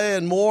L.A.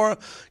 and more.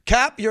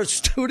 Cap, your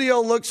studio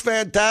looks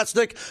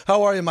fantastic.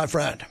 How are you, my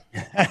friend?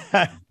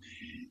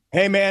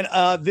 Hey, man,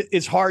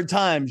 it's hard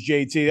times,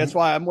 JT. That's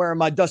why I'm wearing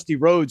my Dusty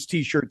Rhodes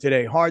T-shirt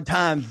today. Hard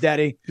times,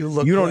 Daddy.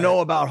 You don't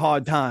know about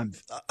hard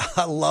times.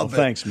 I love it.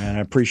 Thanks, man.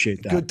 I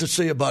appreciate that. Good to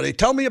see you, buddy.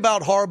 Tell me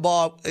about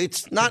Harbaugh.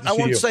 It's not, I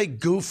won't say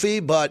goofy,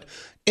 but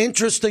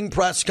interesting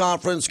press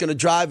conference. Going to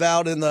drive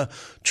out in the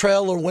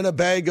trailer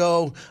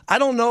Winnebago. I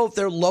don't know if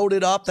they're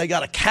loaded up. They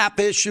got a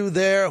cap issue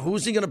there.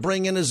 Who's he going to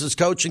bring in as his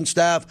coaching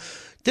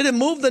staff? Did it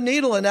move the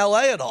needle in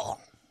L.A. at all?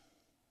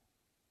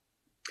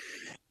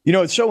 You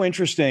know, it's so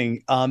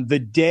interesting. The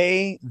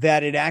day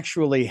that it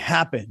actually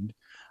happened,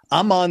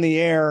 I'm on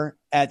the air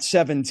at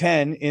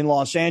 710 in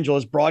Los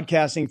Angeles,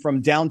 broadcasting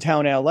from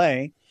downtown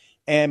L.A.,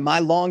 and my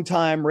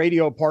longtime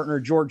radio partner,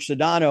 George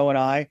Sedano, and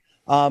I,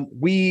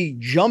 we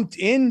jumped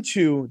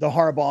into the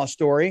Harbaugh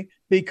story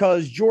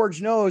because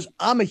George knows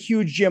I'm a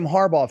huge Jim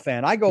Harbaugh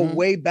fan. I go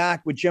way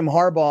back with Jim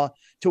Harbaugh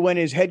to when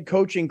his head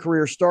coaching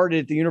career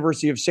started at the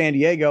University of San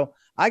Diego.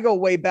 I go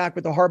way back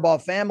with the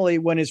Harbaugh family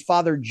when his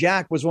father,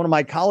 Jack, was one of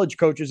my college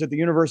coaches at the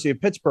University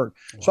of Pittsburgh.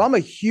 Wow. So I'm a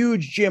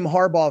huge Jim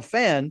Harbaugh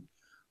fan.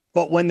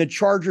 But when the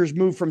Chargers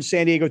moved from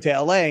San Diego to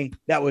L.A.,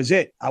 that was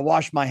it. I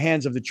washed my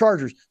hands of the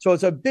Chargers. So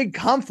it's a big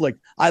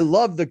conflict. I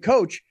love the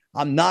coach.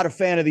 I'm not a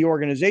fan of the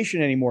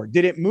organization anymore.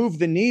 Did it move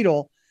the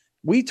needle?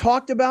 We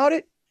talked about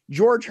it.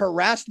 George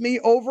harassed me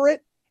over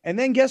it. And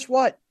then guess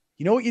what?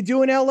 You know what you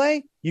do in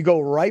L.A.? You go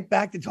right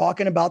back to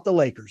talking about the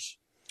Lakers.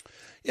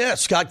 Yeah,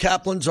 Scott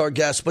Kaplan's our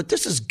guest, but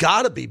this has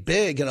got to be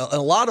big in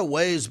a lot of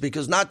ways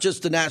because not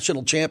just the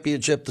national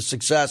championship, the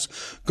success,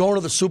 going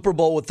to the Super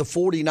Bowl with the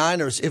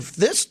 49ers. If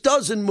this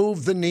doesn't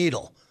move the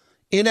needle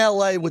in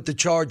L.A. with the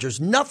Chargers.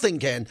 Nothing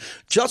can.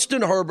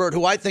 Justin Herbert,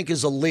 who I think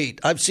is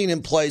elite. I've seen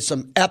him play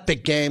some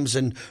epic games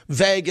in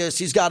Vegas.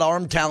 He's got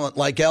arm talent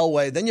like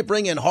Elway. Then you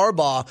bring in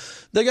Harbaugh.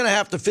 They're going to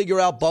have to figure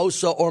out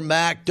Bosa or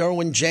Mack,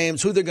 Derwin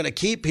James, who they're going to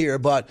keep here.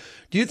 But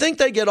do you think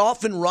they get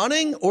off and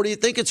running, or do you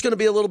think it's going to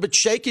be a little bit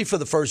shaky for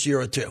the first year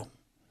or two?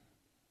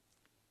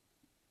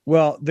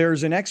 Well,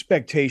 there's an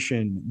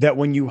expectation that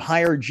when you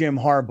hire Jim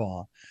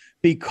Harbaugh,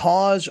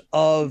 because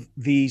of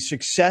the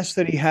success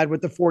that he had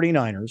with the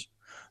 49ers,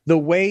 the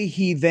way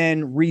he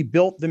then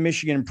rebuilt the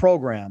Michigan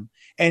program,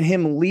 and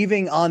him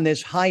leaving on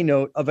this high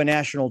note of a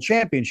national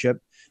championship,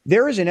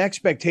 there is an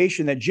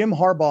expectation that Jim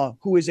Harbaugh,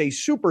 who is a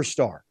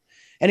superstar,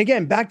 and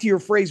again, back to your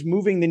phrase,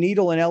 moving the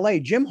needle in LA,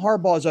 Jim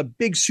Harbaugh is a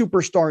big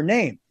superstar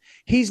name.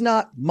 He's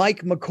not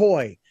Mike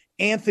McCoy,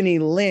 Anthony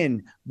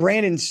Lynn,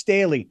 Brandon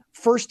Staley,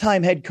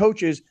 first-time head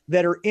coaches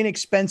that are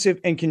inexpensive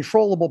and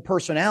controllable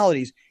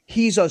personalities.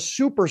 He's a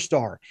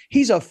superstar.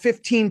 He's a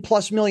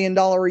 $15+ million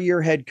a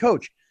year head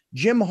coach.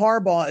 Jim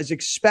Harbaugh is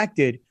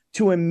expected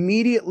to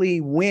immediately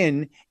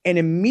win and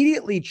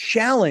immediately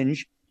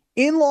challenge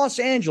in Los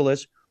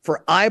Angeles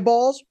for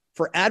eyeballs,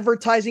 for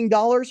advertising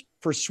dollars,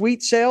 for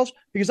suite sales.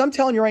 Because I'm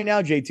telling you right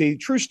now, JT,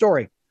 true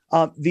story.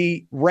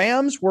 The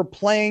Rams were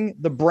playing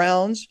the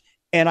Browns,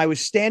 and I was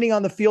standing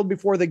on the field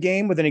before the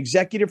game with an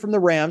executive from the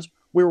Rams.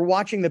 We were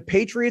watching the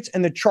Patriots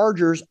and the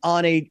Chargers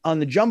on the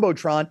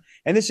Jumbotron,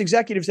 and this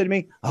executive said to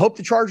me, I hope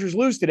the Chargers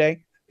lose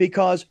today,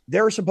 because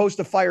they're supposed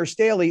to fire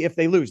Staley if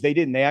they lose. They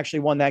didn't. They actually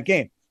won that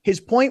game. His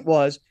point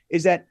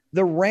is that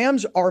the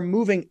Rams are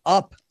moving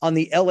up on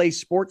the LA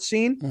sports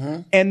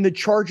scene, and the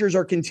Chargers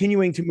are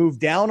continuing to move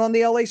down on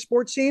the LA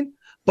sports scene.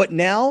 But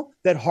now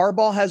that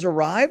Harbaugh has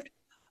arrived,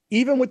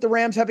 even with the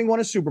Rams having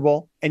won a Super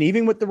Bowl, and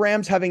even with the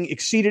Rams having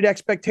exceeded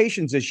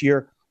expectations this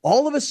year,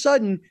 all of a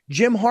sudden,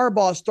 Jim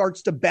Harbaugh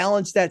starts to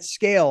balance that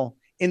scale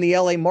in the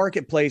LA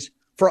marketplace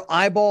for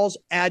eyeballs,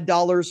 ad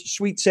dollars,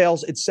 suite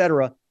sales,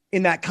 etc.,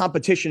 in that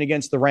competition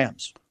against the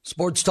Rams.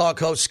 Sports Talk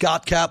host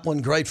Scott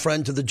Kaplan, great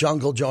friend to the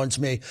Jungle, joins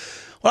me.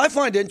 What I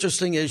find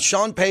interesting is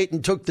Sean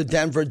Payton took the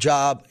Denver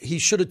job. He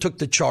should have took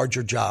the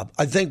Charger job.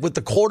 I think with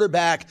the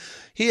quarterback,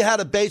 he had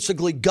to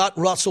basically gut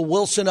Russell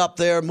Wilson up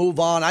there, move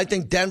on. I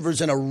think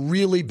Denver's in a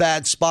really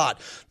bad spot.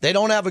 They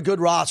don't have a good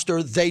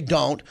roster. They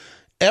don't.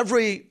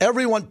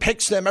 Everyone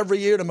picks them every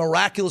year to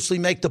miraculously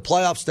make the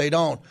playoffs. They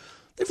don't.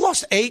 They've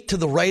lost 8 to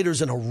the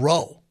Raiders in a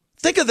row.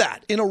 Think of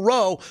that. In a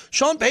row,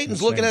 Sean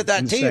Payton's looking at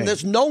that team.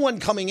 There's no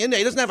one coming in there.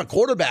 He doesn't have a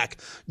quarterback,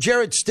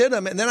 Jarrett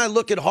Stidham. And then I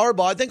look at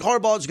Harbaugh. I think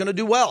Harbaugh is going to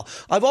do well.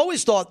 I've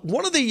always thought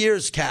one of the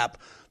years, Cap,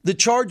 the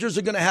Chargers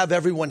are going to have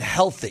everyone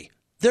healthy.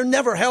 They're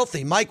never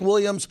healthy. Mike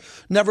Williams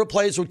never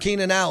plays with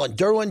Keenan Allen.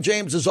 Derwin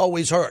James is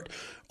always hurt.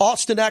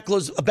 Austin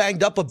Eckler's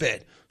banged up a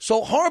bit.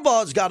 So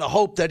Harbaugh's got to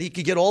hope that he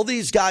could get all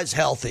these guys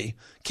healthy,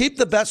 keep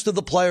the best of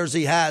the players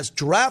he has,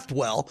 draft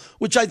well,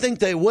 which I think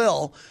they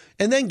will,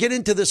 and then get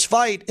into this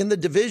fight in the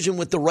division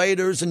with the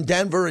Raiders and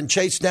Denver and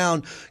chase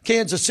down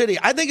Kansas City.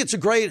 I think it's a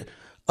great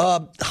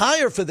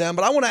hire for them,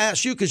 but I want to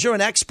ask you, because you're an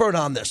expert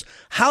on this.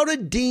 How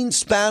did Dean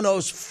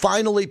Spanos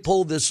finally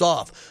pull this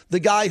off?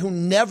 The guy who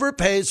never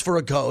pays for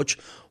a coach,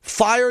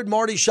 fired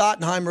Marty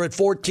Schottenheimer at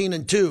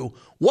 14-2.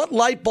 What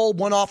light bulb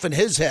went off in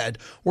his head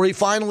where he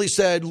finally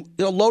said,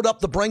 load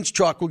up the Brinks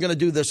truck, we're going to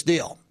do this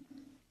deal?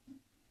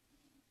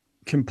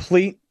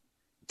 Complete,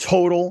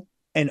 total,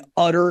 and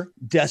utter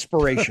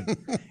desperation.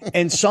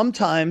 And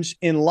sometimes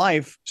in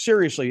life,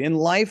 seriously, in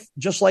life,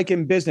 just like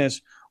in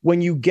business,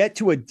 when you get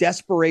to a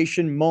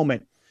desperation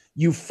moment,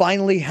 you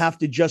finally have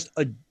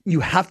to you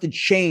have to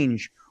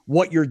change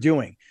what you're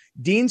doing.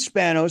 Dean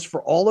Spanos,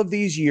 for all of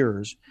these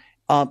years,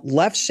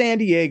 left San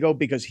Diego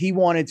because he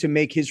wanted to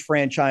make his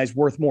franchise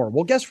worth more.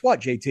 Well, guess what,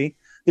 JT?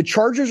 The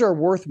Chargers are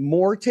worth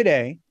more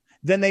today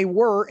than they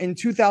were in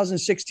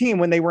 2016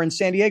 when they were in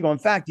San Diego. In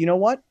fact, you know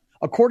what?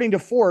 According to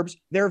Forbes,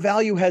 their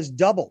value has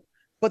doubled.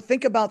 But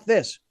think about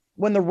this.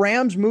 When the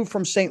Rams moved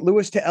from St.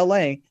 Louis to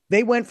LA,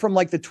 they went from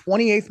like the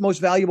 28th most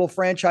valuable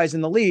franchise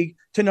in the league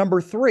to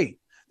number 3.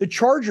 The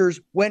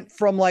Chargers went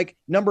from like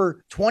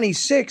number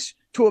 26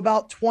 to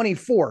about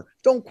 24.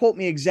 Don't quote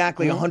me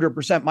exactly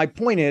 100%. My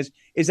point is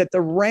that the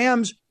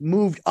Rams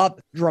moved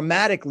up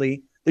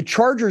dramatically. The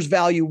Chargers'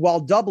 value, while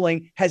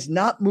doubling, has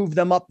not moved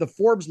them up the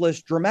Forbes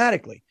list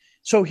dramatically.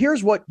 So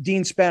here's what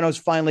Dean Spanos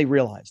finally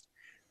realized.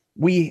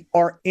 We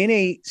are in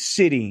a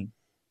city,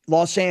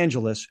 Los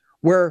Angeles,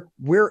 where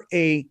we're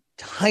a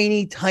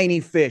tiny, tiny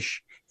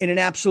fish in an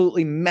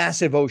absolutely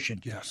massive ocean.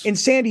 Yes. In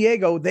San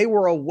Diego, they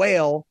were a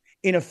whale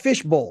in a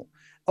fishbowl.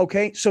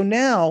 Okay, so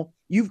now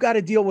you've got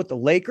to deal with the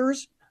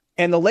Lakers,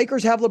 and the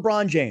Lakers have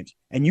LeBron James,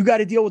 and you got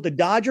to deal with the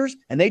Dodgers,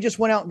 and they just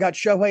went out and got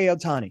Shohei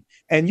Ohtani.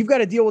 And you've got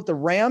to deal with the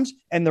Rams,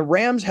 and the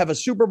Rams have a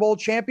Super Bowl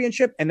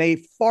championship, and they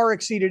far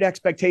exceeded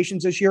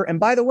expectations this year. And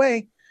by the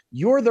way,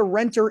 you're the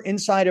renter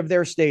inside of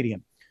their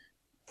stadium.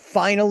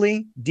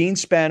 Finally, Dean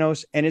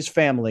Spanos and his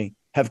family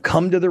have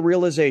come to the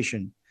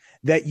realization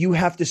that you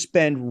have to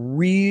spend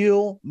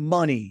real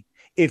money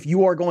if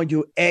you are going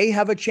to, A,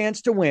 have a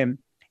chance to win,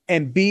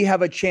 and B,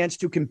 have a chance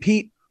to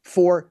compete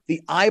for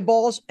the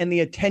eyeballs and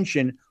the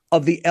attention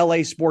of the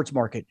LA sports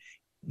market.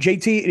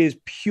 JT, it is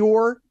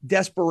pure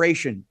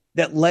desperation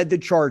that led the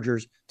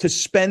Chargers to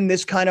spend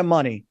this kind of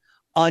money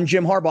on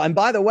Jim Harbaugh. And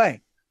by the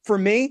way, for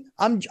me,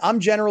 I'm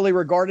generally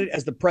regarded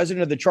as the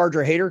president of the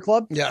Charger Hater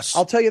Club. Yes.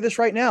 I'll tell you this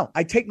right now.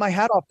 I take my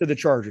hat off to the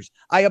Chargers.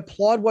 I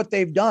applaud what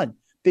they've done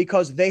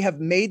because they have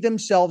made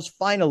themselves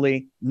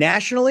finally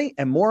nationally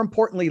and more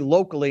importantly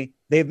locally,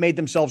 they've made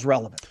themselves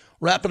relevant.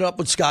 Wrap it up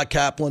with Scott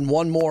Kaplan.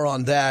 One more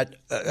on that.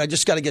 I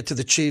just got to get to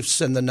the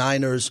Chiefs and the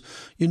Niners.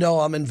 You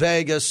know, I'm in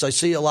Vegas. I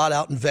see a lot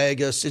out in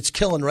Vegas. It's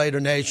killing Raider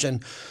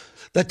Nation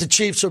that the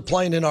Chiefs are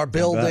playing in our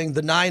building.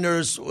 The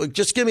Niners,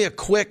 just give me a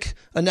quick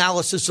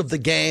analysis of the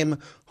game.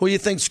 Who you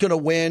think's going to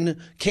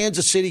win?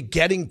 Kansas City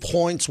getting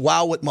points.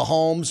 Wow, with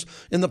Mahomes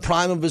in the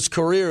prime of his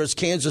career as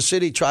Kansas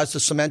City tries to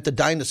cement a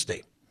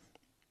dynasty.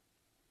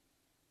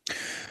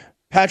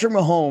 Patrick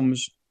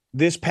Mahomes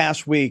this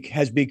past week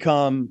has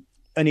become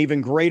an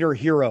even greater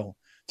hero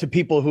to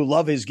people who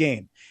love his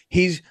game.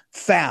 He's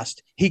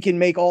fast. He can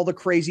make all the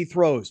crazy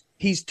throws.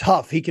 He's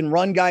tough. He can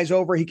run guys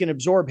over. He can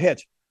absorb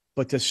hits.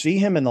 But to see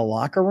him in the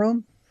locker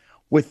room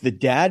with the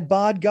dad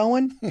bod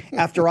going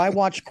after I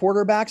watch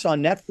quarterbacks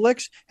on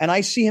Netflix and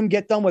I see him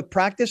get done with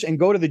practice and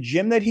go to the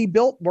gym that he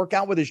built, work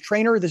out with his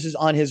trainer. This is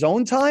on his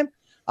own time.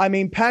 I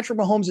mean, Patrick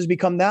Mahomes has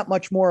become that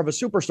much more of a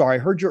superstar. I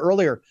heard you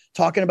earlier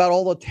talking about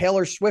all the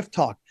Taylor Swift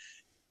talk.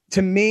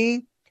 To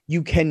me,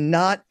 you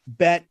cannot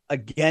bet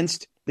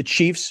against the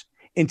Chiefs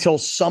until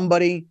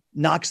somebody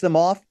knocks them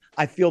off.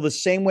 I feel the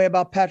same way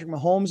about Patrick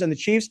Mahomes and the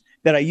Chiefs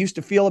that I used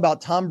to feel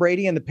about Tom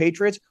Brady and the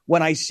Patriots.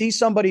 When I see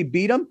somebody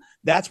beat them,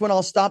 that's when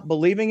I'll stop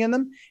believing in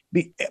them.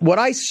 What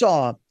I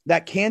saw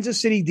that Kansas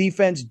City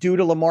defense do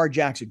to Lamar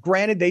Jackson,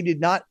 granted, they did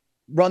not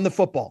run the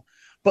football,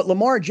 but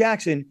Lamar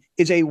Jackson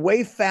is a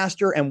way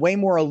faster and way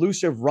more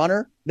elusive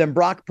runner than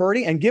Brock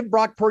Purdy. And give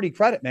Brock Purdy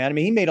credit, man. I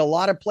mean, he made a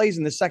lot of plays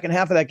in the second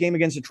half of that game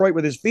against Detroit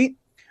with his feet.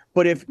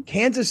 But if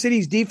Kansas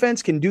City's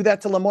defense can do that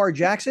to Lamar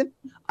Jackson,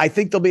 I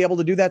think they'll be able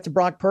to do that to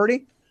Brock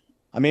Purdy.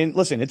 I mean,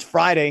 listen, it's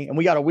Friday and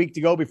we got a week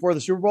to go before the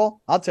Super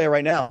Bowl. I'll tell you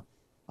right now,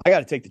 I got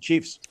to take the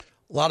Chiefs.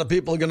 A lot of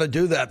people are going to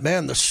do that.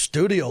 Man, the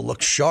studio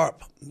looks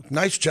sharp.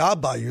 Nice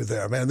job by you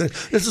there, man.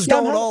 This is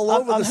going all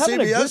over the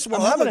CBS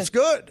world. That looks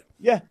good.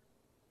 Yeah.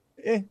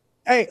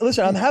 Hey,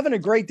 listen, I'm having a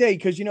great day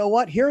because you know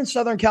what? Here in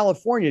Southern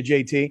California,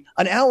 JT,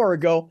 an hour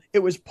ago, it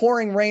was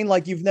pouring rain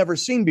like you've never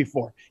seen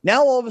before.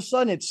 Now, all of a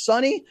sudden, it's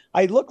sunny.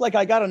 I look like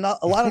I got a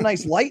lot of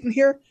nice light in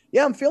here.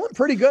 Yeah, I'm feeling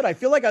pretty good. I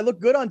feel like I look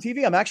good on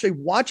TV. I'm actually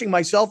watching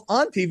myself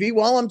on TV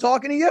while I'm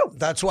talking to you.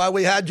 That's why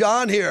we had you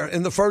on here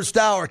in the first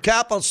hour.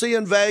 Cap, I'll see you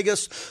in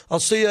Vegas.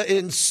 I'll see you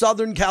in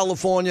Southern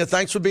California.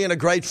 Thanks for being a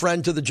great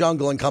friend to the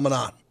jungle and coming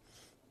on.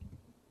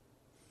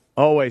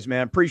 Always,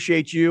 man.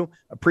 Appreciate you.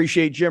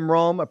 Appreciate Jim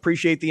Rome.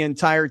 Appreciate the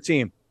entire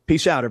team.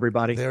 Peace out,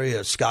 everybody. There he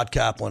is, Scott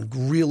Kaplan.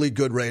 Really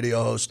good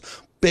radio host.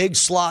 Big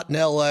slot in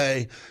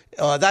L.A.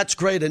 That's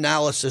great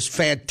analysis.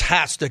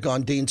 Fantastic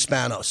on Dean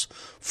Spanos.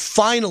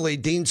 Finally,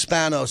 Dean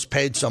Spanos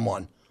paid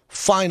someone.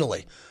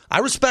 Finally. I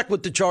respect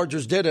what the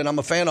Chargers did, and I'm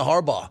a fan of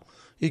Harbaugh.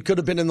 He could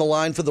have been in the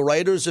line for the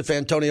Raiders if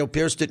Antonio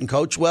Pierce didn't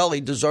coach well.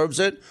 He deserves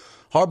it.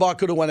 Harbaugh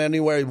could have went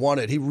anywhere he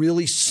wanted. He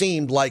really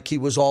seemed like he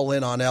was all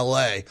in on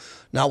L.A.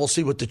 Now we'll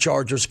see what the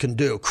Chargers can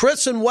do.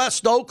 Chris in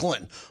West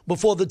Oakland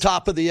before the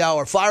top of the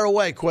hour. Fire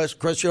away, Chris.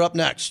 Chris, you're up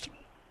next.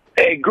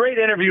 Hey, great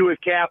interview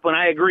with Kaplan.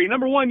 I agree.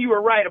 Number one, you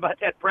were right about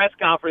that press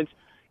conference.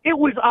 It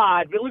was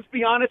odd, but let's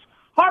be honest.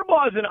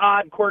 Harbaugh is an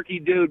odd, quirky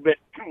dude, but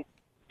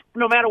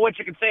no matter what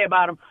you can say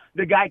about him,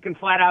 the guy can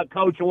flat-out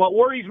coach. And what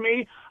worries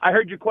me, I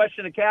heard your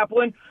question to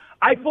Kaplan,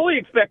 I fully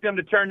expect them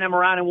to turn them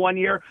around in 1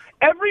 year.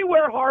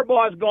 Everywhere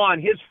Harbaugh's gone,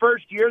 his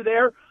first year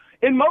there,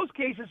 in most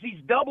cases, he's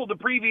doubled the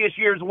previous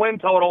year's win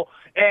total,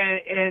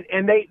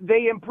 and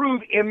they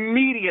improve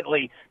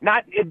immediately.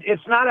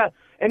 It's not a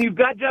 – and you've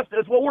got just –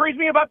 that's what worries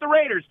me about the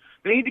Raiders.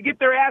 They need to get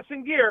their ass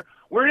in gear.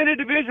 We're in a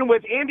division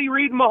with Andy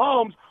Reid and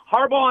Mahomes,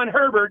 Harbaugh and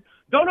Herbert.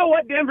 Don't know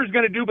what Denver's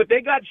going to do, but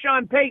they got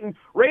Sean Payton.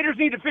 Raiders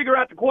need to figure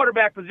out the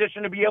quarterback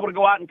position to be able to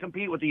go out and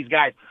compete with these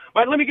guys.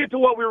 But let me get to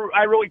what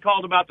I really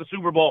called about the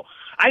Super Bowl.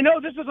 I know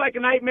this is like a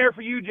nightmare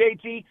for you,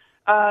 JT.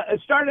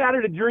 It started out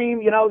as a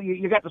dream. You know,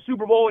 you got the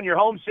Super Bowl in your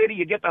home city.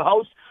 You get the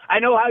host. I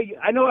know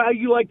how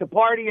you like to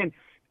party and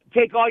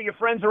take all your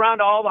friends around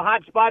to all the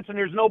hot spots, and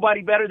there's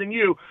nobody better than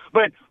you.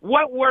 But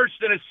what worse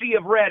than a sea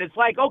of red? It's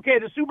like, okay,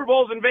 the Super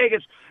Bowl's in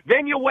Vegas.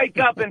 Then you wake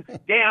up and,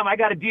 damn, I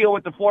got to deal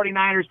with the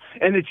 49ers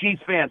and the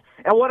Chiefs fans.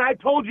 And what I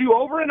told you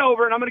over and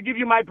over, and I'm going to give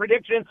you my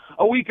prediction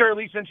a week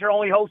early since you're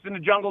only hosting the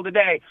jungle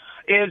today,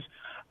 is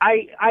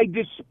I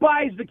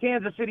despise the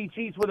Kansas City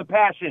Chiefs with a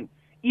passion,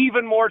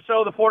 even more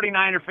so the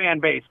 49er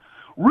fan base.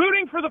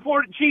 Rooting for the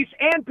Chiefs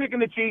and picking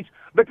the Chiefs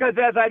because,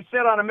 as I've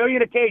said on a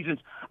million occasions,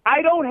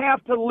 I don't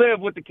have to live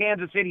with the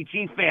Kansas City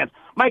Chiefs fans.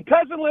 My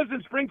cousin lives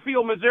in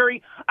Springfield,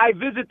 Missouri. I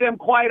visit them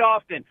quite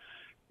often.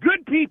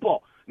 Good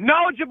people,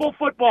 knowledgeable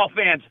football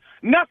fans.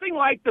 Nothing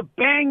like the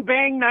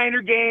bang-bang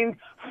Niner gang,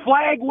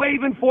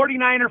 flag-waving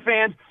 49er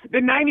fans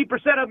that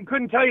 90% of them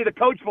couldn't tell you the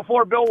coach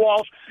before Bill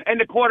Walsh and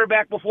the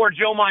quarterback before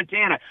Joe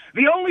Montana.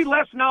 The only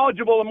less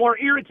knowledgeable and more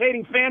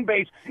irritating fan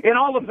base in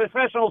all of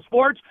professional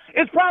sports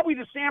is probably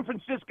the San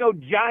Francisco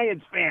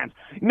Giants fans.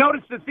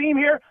 Notice the theme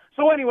here?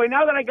 So anyway,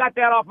 now that I got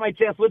that off my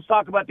chest, let's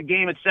talk about the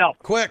game itself.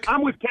 Quick.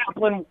 I'm with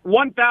Kaplan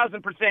 1,000%,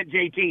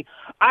 JT.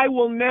 I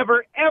will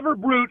never, ever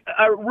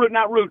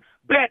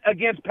bet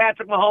against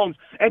Patrick Mahomes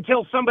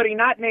until somebody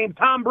not named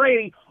Tom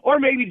Brady or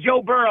maybe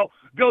Joe Burrow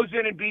goes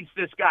in and beats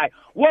this guy.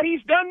 What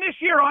he's done this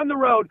year on the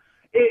road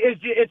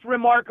it's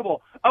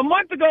remarkable. A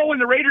month ago when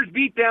the Raiders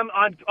beat them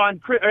a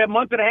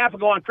month and a half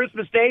ago on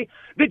Christmas Day,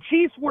 the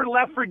Chiefs were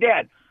left for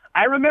dead.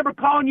 I remember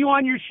calling you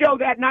on your show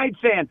that night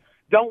saying,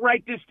 don't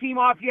write this team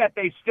off yet.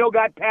 They've still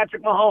got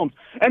Patrick Mahomes.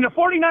 And the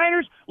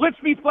 49ers, let's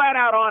be flat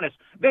out honest.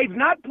 They've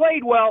not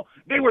played well.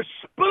 They were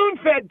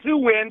spoon-fed 2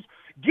 wins,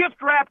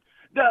 gift-wrapped.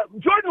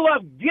 Jordan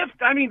Love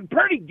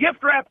Purdy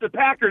gift-wrapped the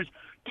Packers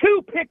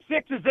 2 pick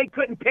sixes they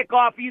couldn't pick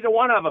off either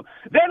one of them.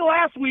 Then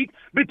last week,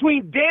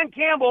 between Dan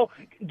Campbell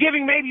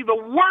giving maybe the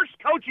worst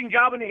coaching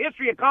job in the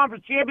history of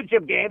conference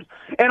championship games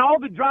and all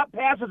the drop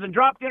passes and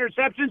dropped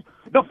interceptions,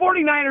 the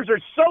 49ers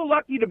are so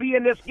lucky to be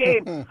in this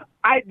game.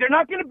 They're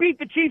not going to beat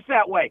the Chiefs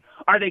that way.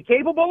 Are they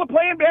capable of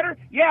playing better?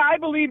 Yeah, I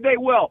believe they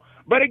will.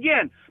 But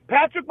again,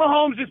 Patrick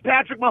Mahomes is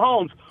Patrick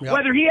Mahomes. Yep.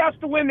 Whether he has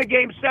to win the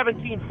game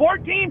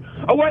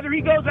 17-14 or whether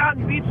he goes out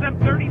and beats them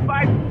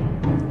 35.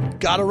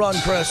 Got to run,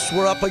 Chris.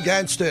 We're up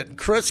against it.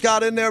 Chris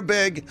got in there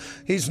big.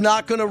 He's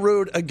not going to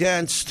root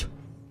against.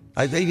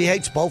 I think he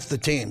hates both the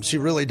teams. He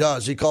really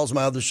does. He calls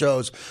my other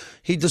shows.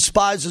 He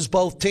despises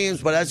both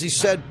teams, but as he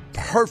said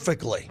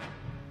perfectly,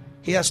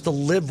 he has to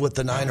live with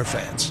the Niner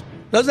fans.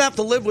 Doesn't have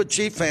to live with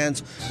Chief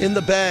fans in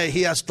the Bay.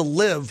 He has to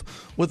live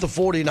with the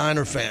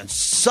 49er fans.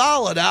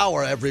 Solid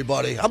hour,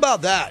 everybody. How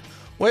about that?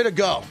 Way to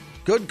go.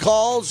 Good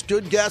calls,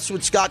 good guests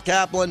with Scott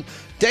Kaplan.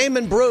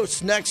 Damon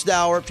Bruce next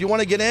hour. If you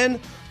want to get in,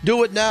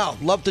 do it now.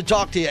 Love to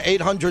talk to you.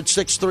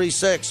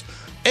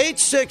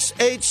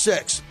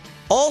 800-636-8686.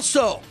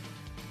 Also,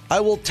 I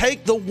will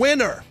take the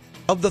winner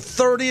of the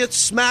 30th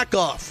Smack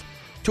Off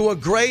to a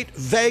great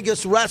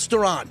Vegas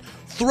restaurant.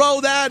 Throw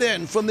that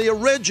in from the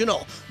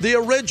original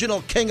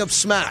King of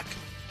Smack.